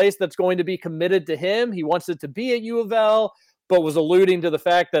be at a place that's going to be committed to him. He wants it to be at U of L, but was alluding to the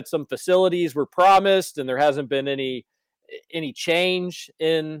fact that some facilities were promised and there hasn't been any change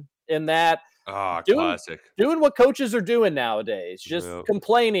in that. Classic. Doing what coaches are doing nowadays, just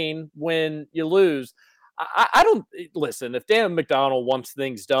complaining when you lose. I don't listen. If Dan McDonnell wants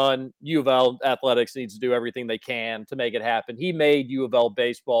things done, U of L athletics needs to do everything they can to make it happen. He made U of L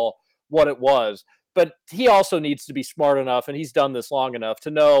baseball what it was, but he also needs to be smart enough, and he's done this long enough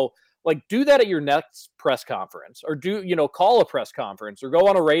to know, like, do that at your next press conference, or call a press conference, or go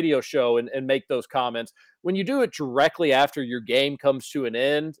on a radio show and make those comments. When you do it directly after your game comes to an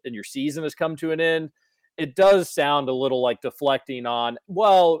end and your season has come to an end, it does sound a little like deflecting on,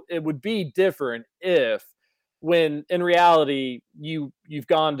 well, it would be different if. when in reality you've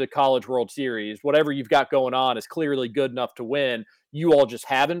gone to College World Series. Whatever you've got going on is clearly good enough to win. You all just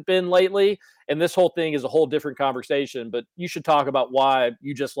haven't been lately, and this whole thing is a whole different conversation. But you should talk about why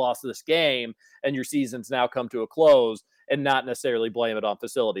you just lost this game and your season's now come to a close, and not necessarily blame it on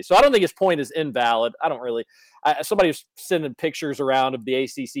facilities. So I don't think his point is invalid. I don't really. Somebody was sending pictures around of the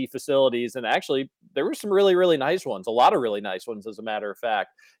ACC facilities, and actually there were some really, really nice ones. A lot of really nice ones, as a matter of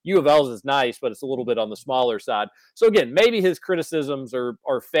fact. U of L's is nice, but it's a little bit on the smaller side. So again, maybe his criticisms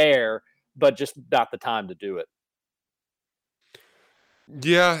are fair, but just not the time to do it.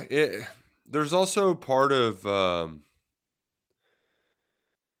 Yeah, there's also part of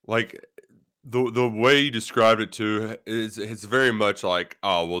like the way you described it too is it's very much like,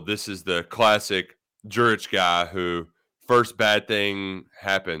 oh well, this is the classic Jurich guy who first bad thing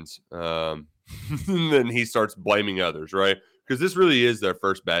happens, and then he starts blaming others, right? Because this really is their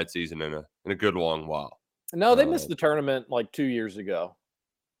first bad season in a good long while. No, they missed the tournament like 2 years ago.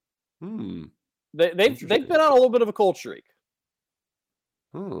 They've been on a little bit of a cold streak.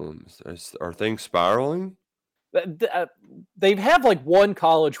 Are things spiraling? They have like one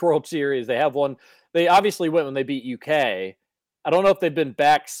College World Series. They have one. They obviously went when they beat UK. I don't know if they've been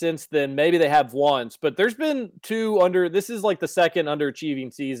back since then. Maybe they have once, but there's been two under. This is like the second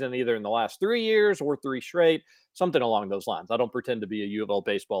underachieving season, either in the last 3 years or 3 straight, something along those lines. I don't pretend to be a U of L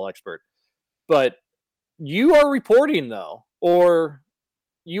baseball expert, but you are reporting though, or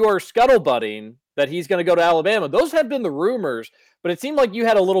you are scuttlebutting that he's going to go to Alabama. Those have been the rumors, but it seemed like you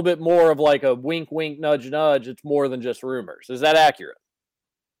had a little bit more of like a wink, wink, nudge, nudge. It's more than just rumors. Is that accurate?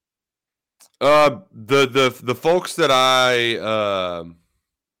 The folks that I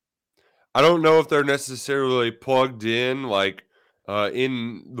don't know if they're necessarily plugged in, like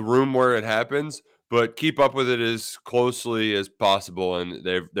in the room where it happens, but keep up with it as closely as possible, and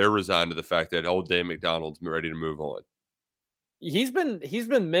they're resigned to the fact that old Dave McDonald's ready to move on. He's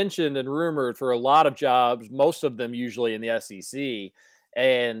been mentioned and rumored for a lot of jobs, most of them usually in the SEC,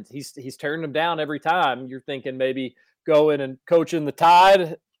 and he's turned them down every time. You're thinking maybe go in and coach in the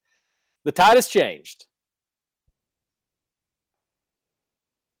Tide. The tide has changed.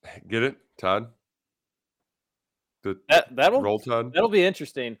 Get it, Tide? Roll Tide. That'll be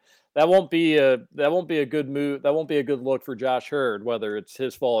interesting. That won't be a good move. That won't be a good look for Josh Hurd, whether it's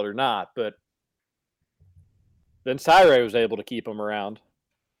his fault or not. But then Tyre was able to keep him around.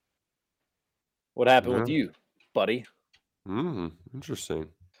 What happened with you, buddy? Interesting.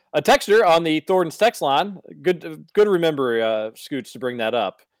 A texter on the Thornton's text line. Good to remember, Scoots, to bring that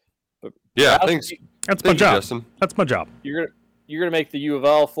up. But yeah, thanks. That's my job. Justin. That's my job. You're gonna make the U of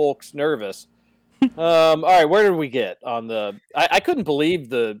L folks nervous. All right, where did we get on the? I couldn't believe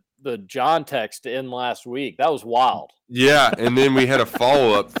the John text in last week. That was wild. Yeah, and then we had a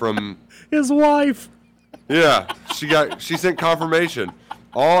follow up from his wife. Yeah, she sent confirmation.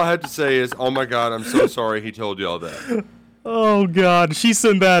 All I had to say is, "Oh my God, I'm so sorry he told you all that." Oh God, she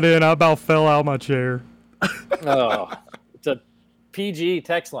sent that in. I about fell out of my chair. Oh, it's a PG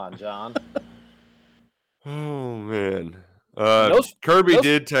text line, John. Oh man. Kirby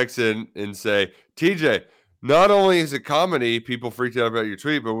did text in and say, TJ, not only is it comedy, people freaked out about your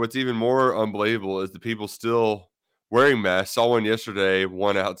tweet, but what's even more unbelievable is the people still wearing masks. Saw one yesterday,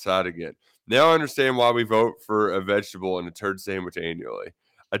 one outside again. Now I understand why we vote for a vegetable and a turd sandwich annually.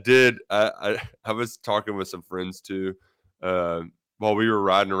 I was talking with some friends too while we were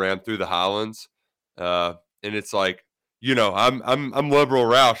riding around through the Highlands. And it's like, you know, I'm liberal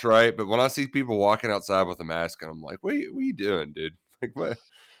Roush, right? But when I see people walking outside with a mask, I'm like, what are you doing, dude? Like, what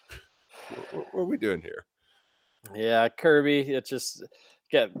are we doing here? Yeah, Kirby, it's just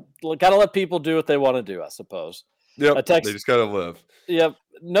gotta let people do what they want to do, I suppose. Yep, they just gotta live. Yep.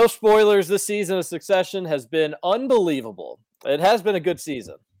 No spoilers. This season of Succession has been unbelievable. It has been a good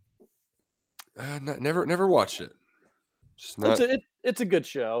season. Never watched it. It's a good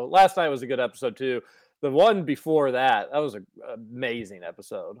show. Last night was a good episode too. The one before that was an amazing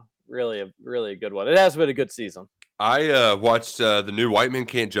episode. Really a good one. It has been a good season. I watched the new White Men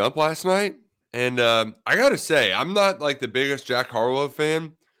Can't Jump last night, and I gotta say, I'm not like the biggest Jack Harlow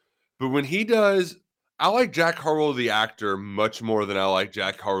fan, but when he does, I like Jack Harlow the actor much more than I like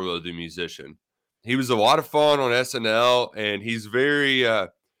Jack Harlow the musician. He was a lot of fun on SNL, and he's very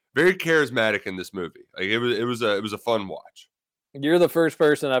very charismatic in this movie. Like it was a fun watch. You're the first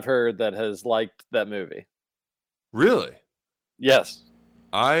person I've heard that has liked that movie. Really? Yes.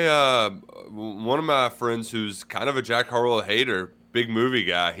 One of my friends who's kind of a Jack Harlow hater, big movie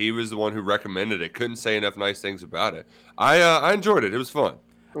guy, he was the one who recommended it. Couldn't say enough nice things about it. I enjoyed it. It was fun.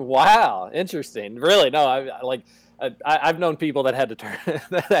 Wow, interesting. Really? No, I've known people that had to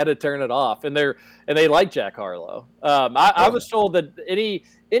turn it off, and they like Jack Harlow. I was told that any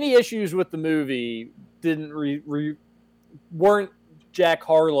issues with the movie weren't Jack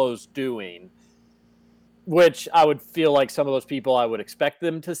Harlow's doing, which I would feel like some of those people, I would expect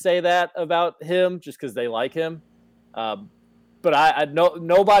them to say that about him just because they like him. But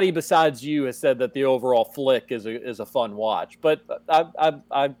nobody besides you has said that the overall flick is a fun watch. But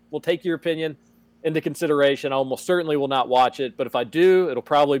I will take your opinion into consideration. I almost certainly will not watch it, but if I do, it'll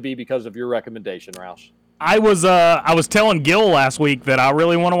probably be because of your recommendation, Roush. I was telling Gil last week that I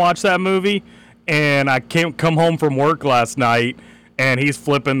really want to watch that movie, and I can't come home from work last night, and he's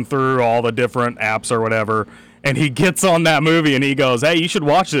flipping through all the different apps or whatever, and he gets on that movie and he goes, "Hey, you should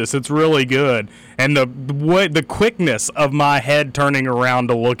watch this. It's really good." And the quickness of my head turning around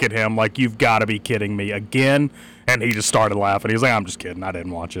to look at him like, "You've got to be kidding me again," and he just started laughing. He's like, "I'm just kidding. I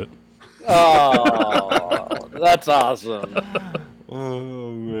didn't watch it." Oh, that's awesome.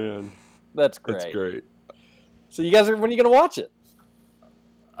 Oh man, that's great. That's great. So you guys when are you gonna watch it?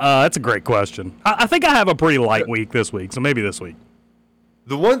 That's a great question. I think I have a pretty light week this week, so maybe this week.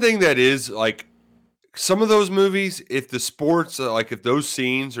 The one thing that is like some of those movies, if the sports if those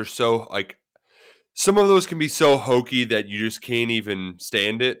scenes are so some of those can be so hokey that you just can't even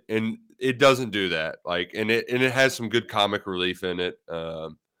stand it, and it doesn't do that. And it has some good comic relief in it.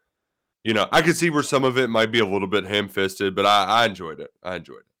 I could see where some of it might be a little bit ham-fisted, but I enjoyed it.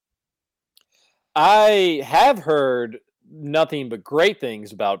 I have heard nothing but great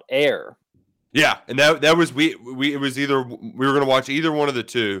things about Air. Yeah, and that was it was either we were going to watch either one of the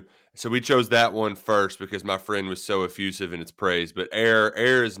two, so we chose that one first because my friend was so effusive in its praise. But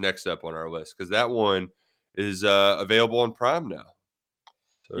Air is next up on our list because that one is available on Prime now.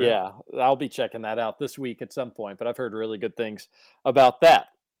 So, yeah, I'll be checking that out this week at some point. But I've heard really good things about that.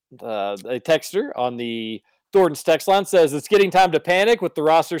 A texter on the Thornton's text line says it's getting time to panic with the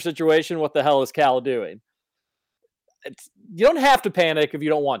roster situation. What the hell is Cal doing? You don't have to panic if you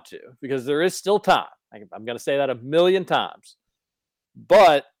don't want to, because there is still time. I'm going to say that 1,000,000 times.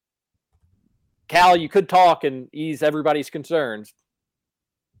 But Cal, you could talk and ease everybody's concerns.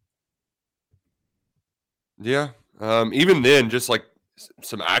 Yeah. Even then, just like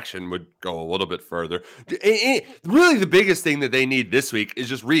some action would go a little bit further. Really, the biggest thing that they need this week is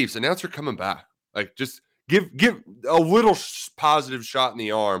just Reeves. Announcer coming back. Just give a little positive shot in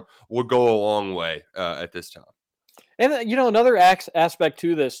the arm will go a long way at this time. And another aspect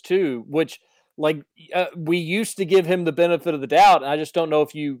to this too, which we used to give him the benefit of the doubt, and I just don't know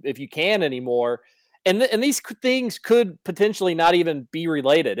if you can anymore. And these things could potentially not even be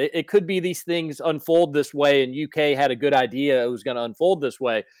related. It could be these things unfold this way, and UK had a good idea it was going to unfold this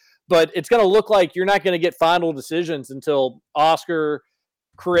way, but it's going to look like you're not going to get final decisions until Oscar,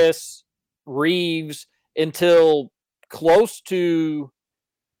 Chris, Reeves, until close to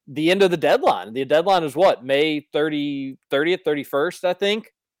the end of the deadline. The deadline is what? May 30th, 31st, I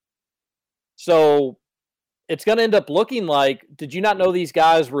think. So it's going to end up looking like, did you not know these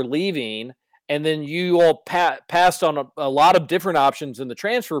guys were leaving? And then you all passed on a lot of different options in the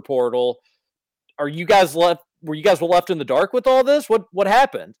transfer portal. Were you guys left in the dark with all this? What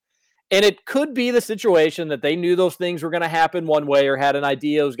happened? And it could be the situation that they knew those things were going to happen one way, or had an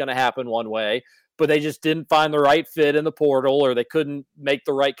idea it was going to happen one way, but they just didn't find the right fit in the portal, or they couldn't make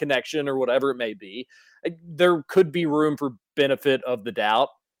the right connection, or whatever it may be. There could be room for benefit of the doubt,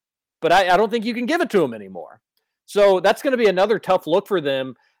 but I don't think you can give it to them anymore. So that's going to be another tough look for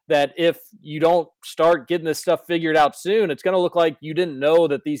them, that if you don't start getting this stuff figured out soon, it's going to look like you didn't know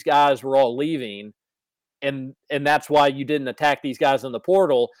that these guys were all leaving, and that's why you didn't attack these guys in the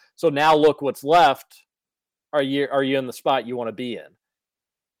portal. So now look what's left. Are you in the spot you want to be in?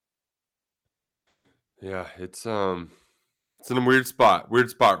 Yeah, it's in a weird spot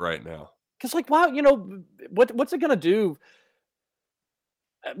right now. Because wow, what's it gonna do?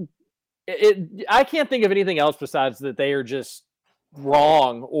 I can't think of anything else besides that they are just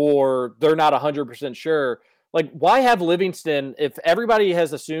wrong, or they're not 100% sure. Why have Livingston if everybody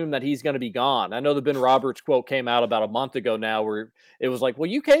has assumed that he's going to be gone? I know the Ben Roberts quote came out about a month ago now, where it was like, well,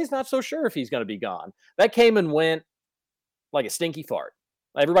 UK's not so sure if he's going to be gone. That came and went like a stinky fart.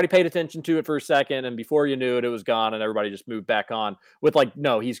 Everybody paid attention to it for a second, and before you knew it, it was gone, and everybody just moved back on with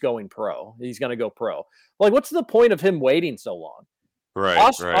no, he's going pro. He's going to go pro. What's the point of him waiting so long? Right,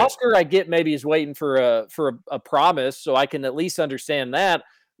 right. Oscar, I get maybe he's waiting for a promise, so I can at least understand that.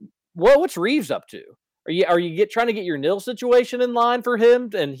 What's Reeves up to? Are you trying to get your nil situation in line for him?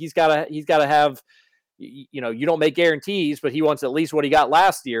 And he's got to have, you don't make guarantees, but he wants at least what he got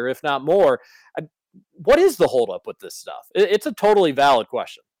last year, if not more. What is the holdup with this stuff? It's a totally valid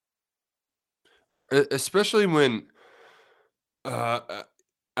question. Especially when I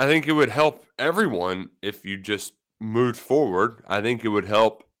think it would help everyone if you just moved forward. I think it would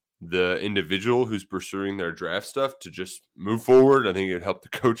help the individual who's pursuing their draft stuff to just move forward. I think it would help the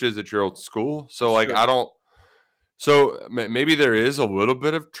coaches at your old school. So, like, Sure. I don't. So maybe there is a little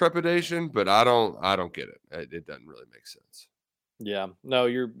bit of trepidation, but I don't get it. It doesn't really make sense. Yeah, no,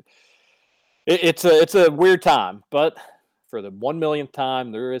 it's a weird time, but for the 1 millionth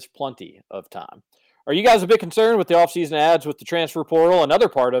time, there is plenty of time. Are you guys a bit concerned with the offseason ads with the transfer portal? Another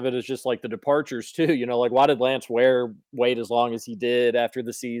part of it is just like the departures too. Like why did Lance Ware wait as long as he did after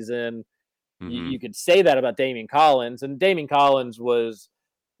the season? You could say that about Damian Collins, and Damian Collins was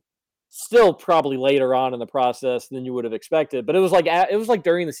still probably later on in the process than you would have expected. But it was like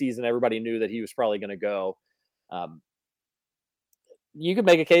during the season, everybody knew that he was probably going to go. You could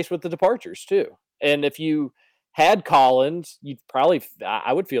make a case with the departures too. And if you had Collins,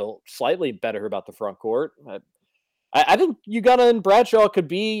 I would feel slightly better about the front court. I think Ugonna and Bradshaw could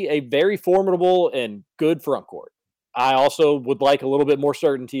be a very formidable and good front court. I also would like a little bit more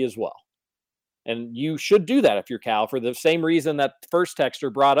certainty as well. And you should do that if you're Cal, for the same reason that first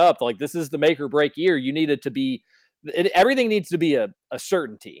texter brought up. Like, this is the make or break year. You need it to be, everything needs to be a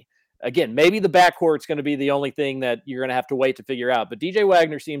certainty. Again, maybe the backcourt's going to be the only thing that you're going to have to wait to figure out. But DJ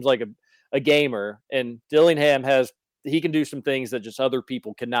Wagner seems like a gamer, and Dillingham he can do some things that just other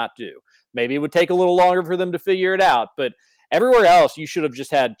people cannot do. Maybe it would take a little longer for them to figure it out, but everywhere else you should have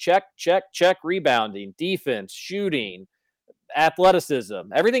just had check, rebounding, defense, shooting,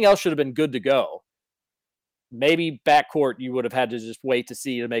 athleticism. Everything else should have been good to go. Maybe backcourt you would have had to just wait to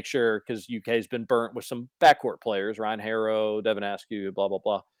see to make sure, because UK's been burnt with some backcourt players, Ryan Harrow, Devin Askew, blah, blah,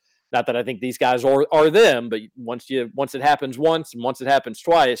 blah. Not that I think these guys are them, but once it happens once and once it happens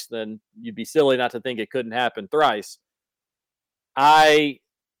twice, then you'd be silly not to think it couldn't happen thrice. I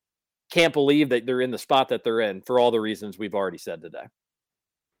can't believe that they're in the spot that they're in for all the reasons we've already said today.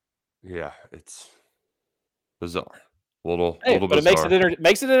 Yeah, it's bizarre. Little but bizarre. it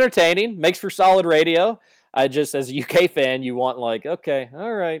makes it entertaining, makes for solid radio. I just, as a UK fan, you want like, okay,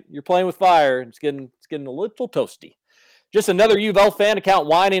 all right, you're playing with fire. It's getting a little toasty. Just another U of L fan account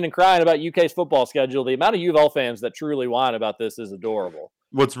whining and crying about UK's football schedule. The amount of U of L fans that truly whine about this is adorable.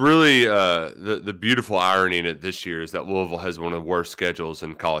 What's really the beautiful irony in it this year is that Louisville has one of the worst schedules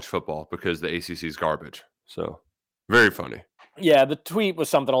in college football because the ACC is garbage. So very funny. Yeah, the tweet was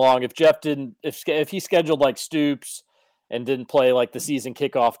something along, if he scheduled like Stoops and didn't play like the season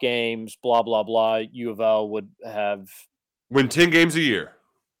kickoff games, blah, blah, blah, U of L would win 10 games a year.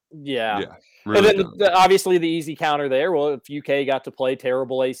 Yeah. Really, and then obviously the easy counter there. Well, if UK got to play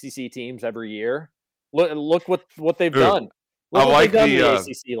terrible ACC teams every year, look what they've done. Look what they've done in the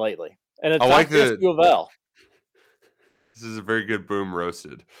ACC lately. And it's not just U of L. This is a very good boom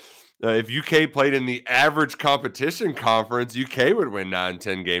roasted. If UK played in the average competition conference, UK would win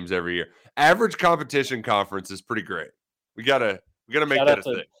 9-10 games every year. Average competition conference is pretty great. We gotta make that a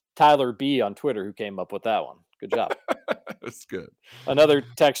thing. Tyler B on Twitter who came up with that one. Good job. That's good. Another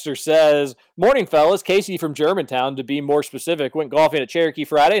texter says, "Morning, fellas. Casey from Germantown, to be more specific, went golfing at Cherokee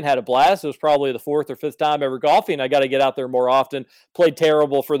Friday and had a blast. It was probably the 4th or 5th time ever golfing. I got to get out there more often. Played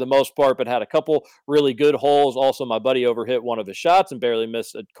terrible for the most part, but had a couple really good holes. Also, my buddy overhit one of his shots and barely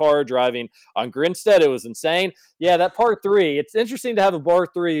missed a car driving on Grinstead. It was insane. Yeah, that par 3. It's interesting to have a par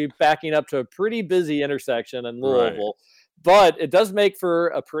 3 backing up to a pretty busy intersection in Louisville, but it does make for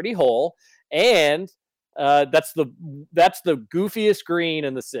a pretty hole. And that's the goofiest green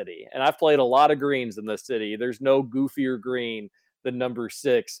in the city, and I've played a lot of greens in this city. There's no goofier green than number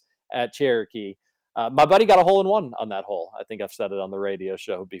 6 at Cherokee. My buddy got a hole in one on that hole. I think I've said it on the radio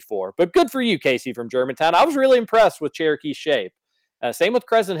show before, but good for you, Casey from Germantown. I was really impressed with Cherokee's shape. Same with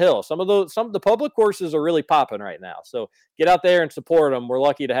Crescent Hill. Some of the public courses are really popping right now, so get out there and support them. We're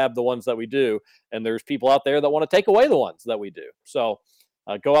lucky to have the ones that we do, and there's people out there that want to take away the ones that we do. So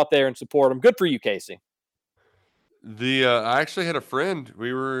go out there and support them. Good for you, Casey. I actually had a friend.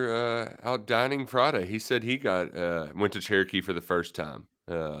 We were out dining Friday. He said he went to Cherokee for the first time.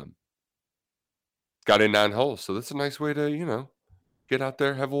 Got in 9 holes, so that's a nice way to get out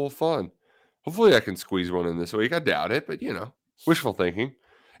there, have a little fun. Hopefully, I can squeeze one in this week. I doubt it, but wishful thinking.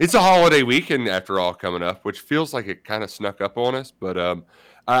 It's a holiday weekend after all coming up, which feels like it kind of snuck up on us. But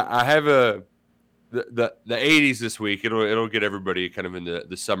I have the 80s this week. It'll get everybody kind of in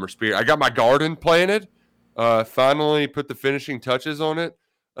the summer spirit. I got my garden planted. Finally put the finishing touches on it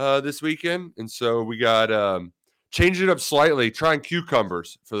this weekend, and so we got changed it up slightly, trying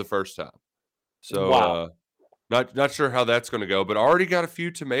cucumbers for the first time. So wow. Not sure how that's going to go, but already got a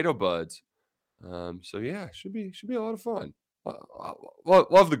few tomato buds. So yeah, should be a lot of fun.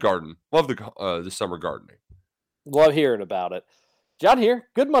 Love the garden. Love the summer gardening. Love hearing about it. John here.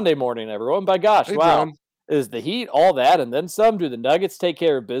 Good Monday morning, everyone. By gosh, Hey, wow. John. Is the Heat all that and then some? Do the Nuggets take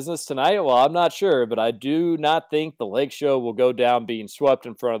care of business tonight? Well, I'm not sure, but I do not think the Lake Show will go down being swept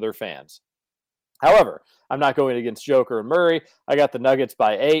in front of their fans. However, I'm not going against Joker and Murray. I got the Nuggets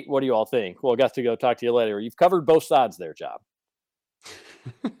by 8. What do you all think? Well, I got to go talk to you later. You've covered both sides there, John.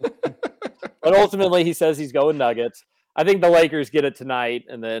 But ultimately, he says he's going Nuggets. I think the Lakers get it tonight,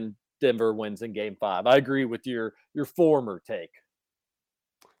 and then Denver wins in Game 5. I agree with your former take.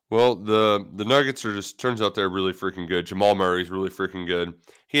 Well, the Nuggets are just turns out they're really freaking good. Jamal Murray's really freaking good.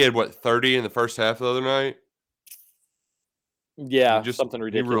 He had 30 in the first half the other night. Yeah, something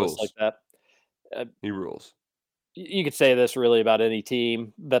ridiculous like that. He rules. You could say this really about any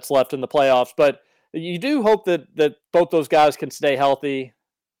team that's left in the playoffs, but you do hope that both those guys can stay healthy.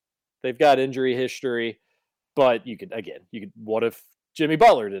 They've got injury history, but what if Jimmy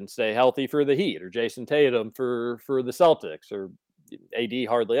Butler didn't stay healthy for the Heat, or Jason Tatum for the Celtics, or AD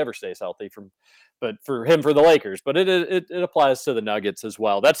hardly ever stays healthy but for him for the Lakers. But it applies to the Nuggets as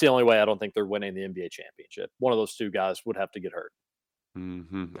well. That's the only way I don't think they're winning the NBA championship. One of those two guys would have to get hurt.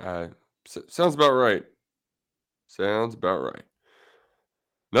 Sounds about right. Sounds about right.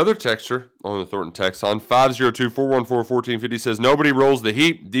 Another texter on the Thornton text on 502-414-1450 says, nobody rolls the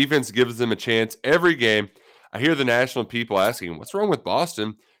Heat. Defense gives them a chance every game. I hear the national people asking, what's wrong with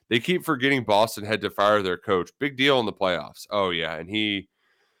Boston? They keep forgetting Boston had to fire their coach. Big deal in the playoffs. Oh, yeah, and he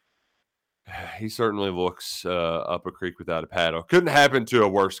certainly looks up a creek without a paddle. Couldn't happen to a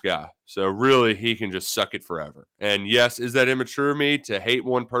worse guy. So really, he can just suck it forever. And yes, is that immature of me to hate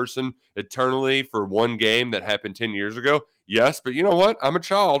one person eternally for one game that happened 10 years ago? Yes, but you know what? I'm a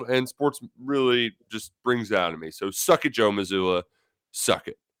child, and sports really just brings that out of me. So suck it, Joe Mazzulla. Suck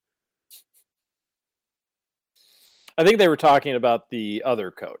it. I think they were talking about the other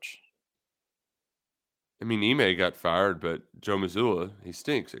coach. I mean, Ime got fired, but Joe Mazzulla, he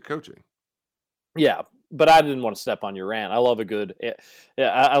stinks at coaching. Yeah, but I didn't want to step on your rant. I love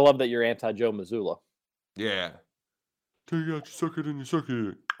I love that you're anti-Joe Mazzulla. Yeah. Take it out, you suck it and you suck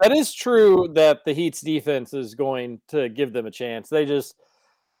it. That is true that the Heat's defense is going to give them a chance. I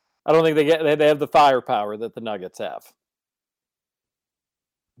don't think they have the firepower that the Nuggets have.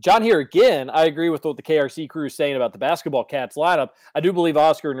 John here again, I agree with what the KRC crew is saying about the Basketball Cats lineup. I do believe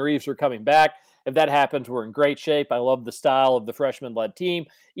Oscar and Reeves are coming back. If that happens, we're in great shape. I love the style of the freshman-led team.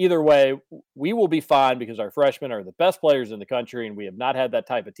 Either way, we will be fine because our freshmen are the best players in the country, and we have not had that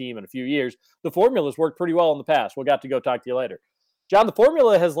type of team in a few years. The formula's worked pretty well in the past. We'll got to go talk to you later. John, the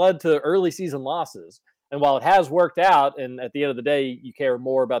formula has led to early season losses. And while it has worked out, and at the end of the day, you care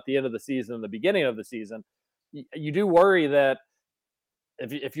more about the end of the season than the beginning of the season, you do worry that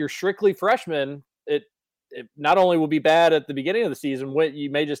if you're strictly freshman, it not only will be bad at the beginning of the season,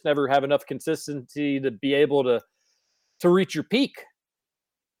 you may just never have enough consistency to be able to reach your peak.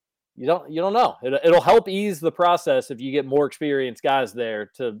 You don't know. It'll help ease the process if you get more experienced guys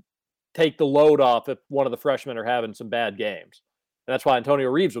there to take the load off if one of the freshmen are having some bad games. And that's why Antonio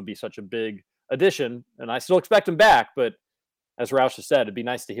Reeves would be such a big addition, and I still expect him back, but as Roush has said, it'd be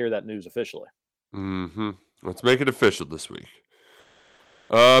nice to hear that news officially. Let's make it official this week.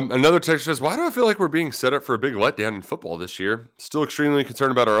 Another text says, why do I feel like we're being set up for a big letdown in football this year? Still extremely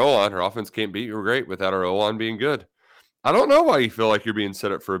concerned about our O-line. Our offense can't beat you great without our O-line being good. I don't know why you feel like you're being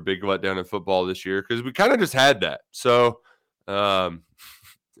set up for a big letdown in football this year, because we kind of just had that. So, well,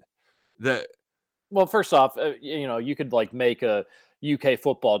 first off, you could make a UK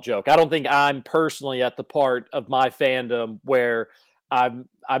football joke. I don't think I'm personally at the part of my fandom where I'm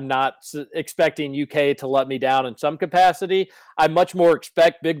not expecting UK to let me down in some capacity. I much more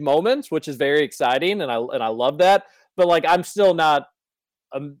expect big moments, which is very exciting, and I love that. But I'm still not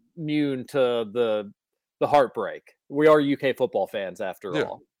immune to the heartbreak. We are UK football fans after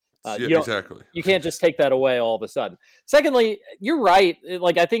all. Exactly. You can't just take that away all of a sudden. Secondly, you're right.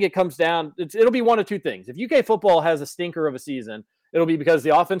 I think it comes down. It'll be one of two things. If UK football has a stinker of a season, it'll be because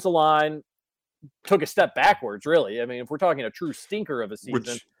the offensive line took a step backwards, really. I mean, if we're talking a true stinker of a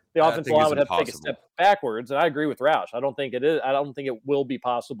season, the offensive line would have to take a step backwards. And I agree with Roush. I don't think it is. I don't think it will be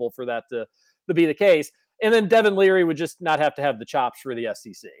possible for that to be the case. And then Devin Leary would just not have to have the chops for the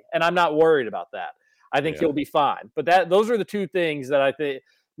SEC. And I'm not worried about that. I think he'll be fine. But those are the two things that I think.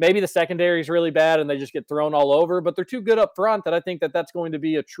 Maybe the secondary is really bad and they just get thrown all over, but they're too good up front that I think that's going to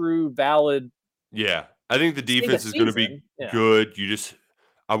be a true valid. Yeah. I think the defense is going to be good. You just,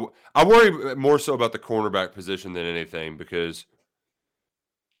 I worry more so about the cornerback position than anything, because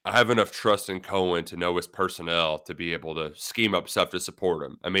I have enough trust in Cohen to know his personnel to be able to scheme up stuff to support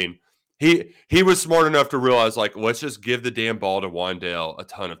him. I mean, he was smart enough to realize, let's just give the damn ball to Wandale a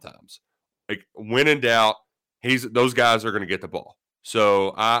ton of times. When in doubt, those guys are going to get the ball.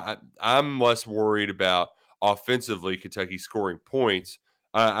 So I'm less worried about offensively Kentucky scoring points.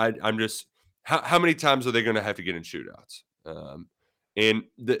 I'm just how many times are they going to have to get in shootouts? And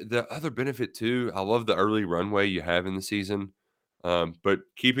the other benefit too, I love the early runway you have in the season, but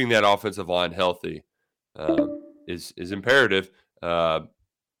keeping that offensive line healthy is imperative.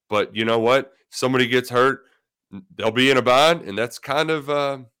 But you know what? If somebody gets hurt, they'll be in a bind, and that's kind of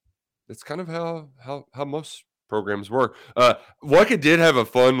how most programs work. Luckett did have a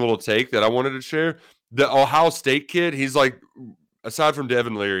fun little take that I wanted to share. The Ohio State kid, he's like, aside from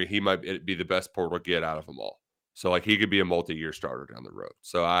Devin Leary, he might be the best portal get out of them all. So like he could be a multi-year starter down the road.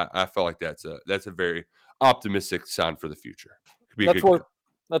 So I feel like that's a very optimistic sign for the future.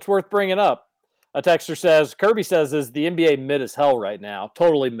 That's worth bringing up. A texter says, Kirby says, is the NBA mid as hell right now?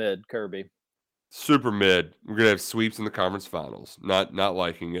 Totally mid, Kirby. Super mid. We're gonna have sweeps in the conference finals. Not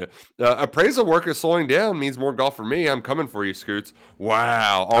liking it. Appraisal work is slowing down. Means more golf for me. I'm coming for you, Scoots.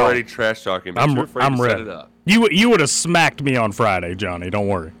 Wow, already trash talking. I'm set ready. it up. You would have smacked me on Friday, Johnny. Don't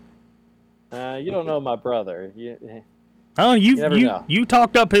worry. You don't know my brother. You never know. You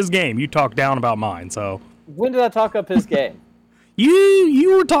talked up his game. You talked down about mine. So when did I talk up his game?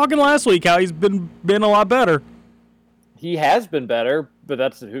 You were talking last week how he's been a lot better. He has been better, but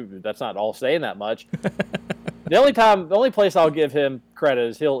that's not all saying that much. The only place I'll give him credit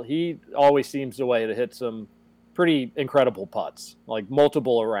is he always seems a way to hit some pretty incredible putts, like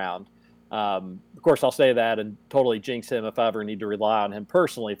multiple around. Of course, I'll say that and totally jinx him if I ever need to rely on him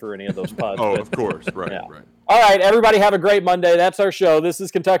personally for any of those putts. Oh, of course, right. All right, everybody have a great Monday. That's our show. This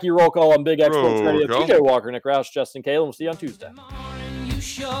is Kentucky Roll Call on Big X Sports Radio. TJ Walker, Nick Roush, Justin Kalen. We'll see you on Tuesday. You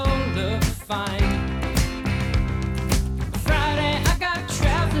sure look fine.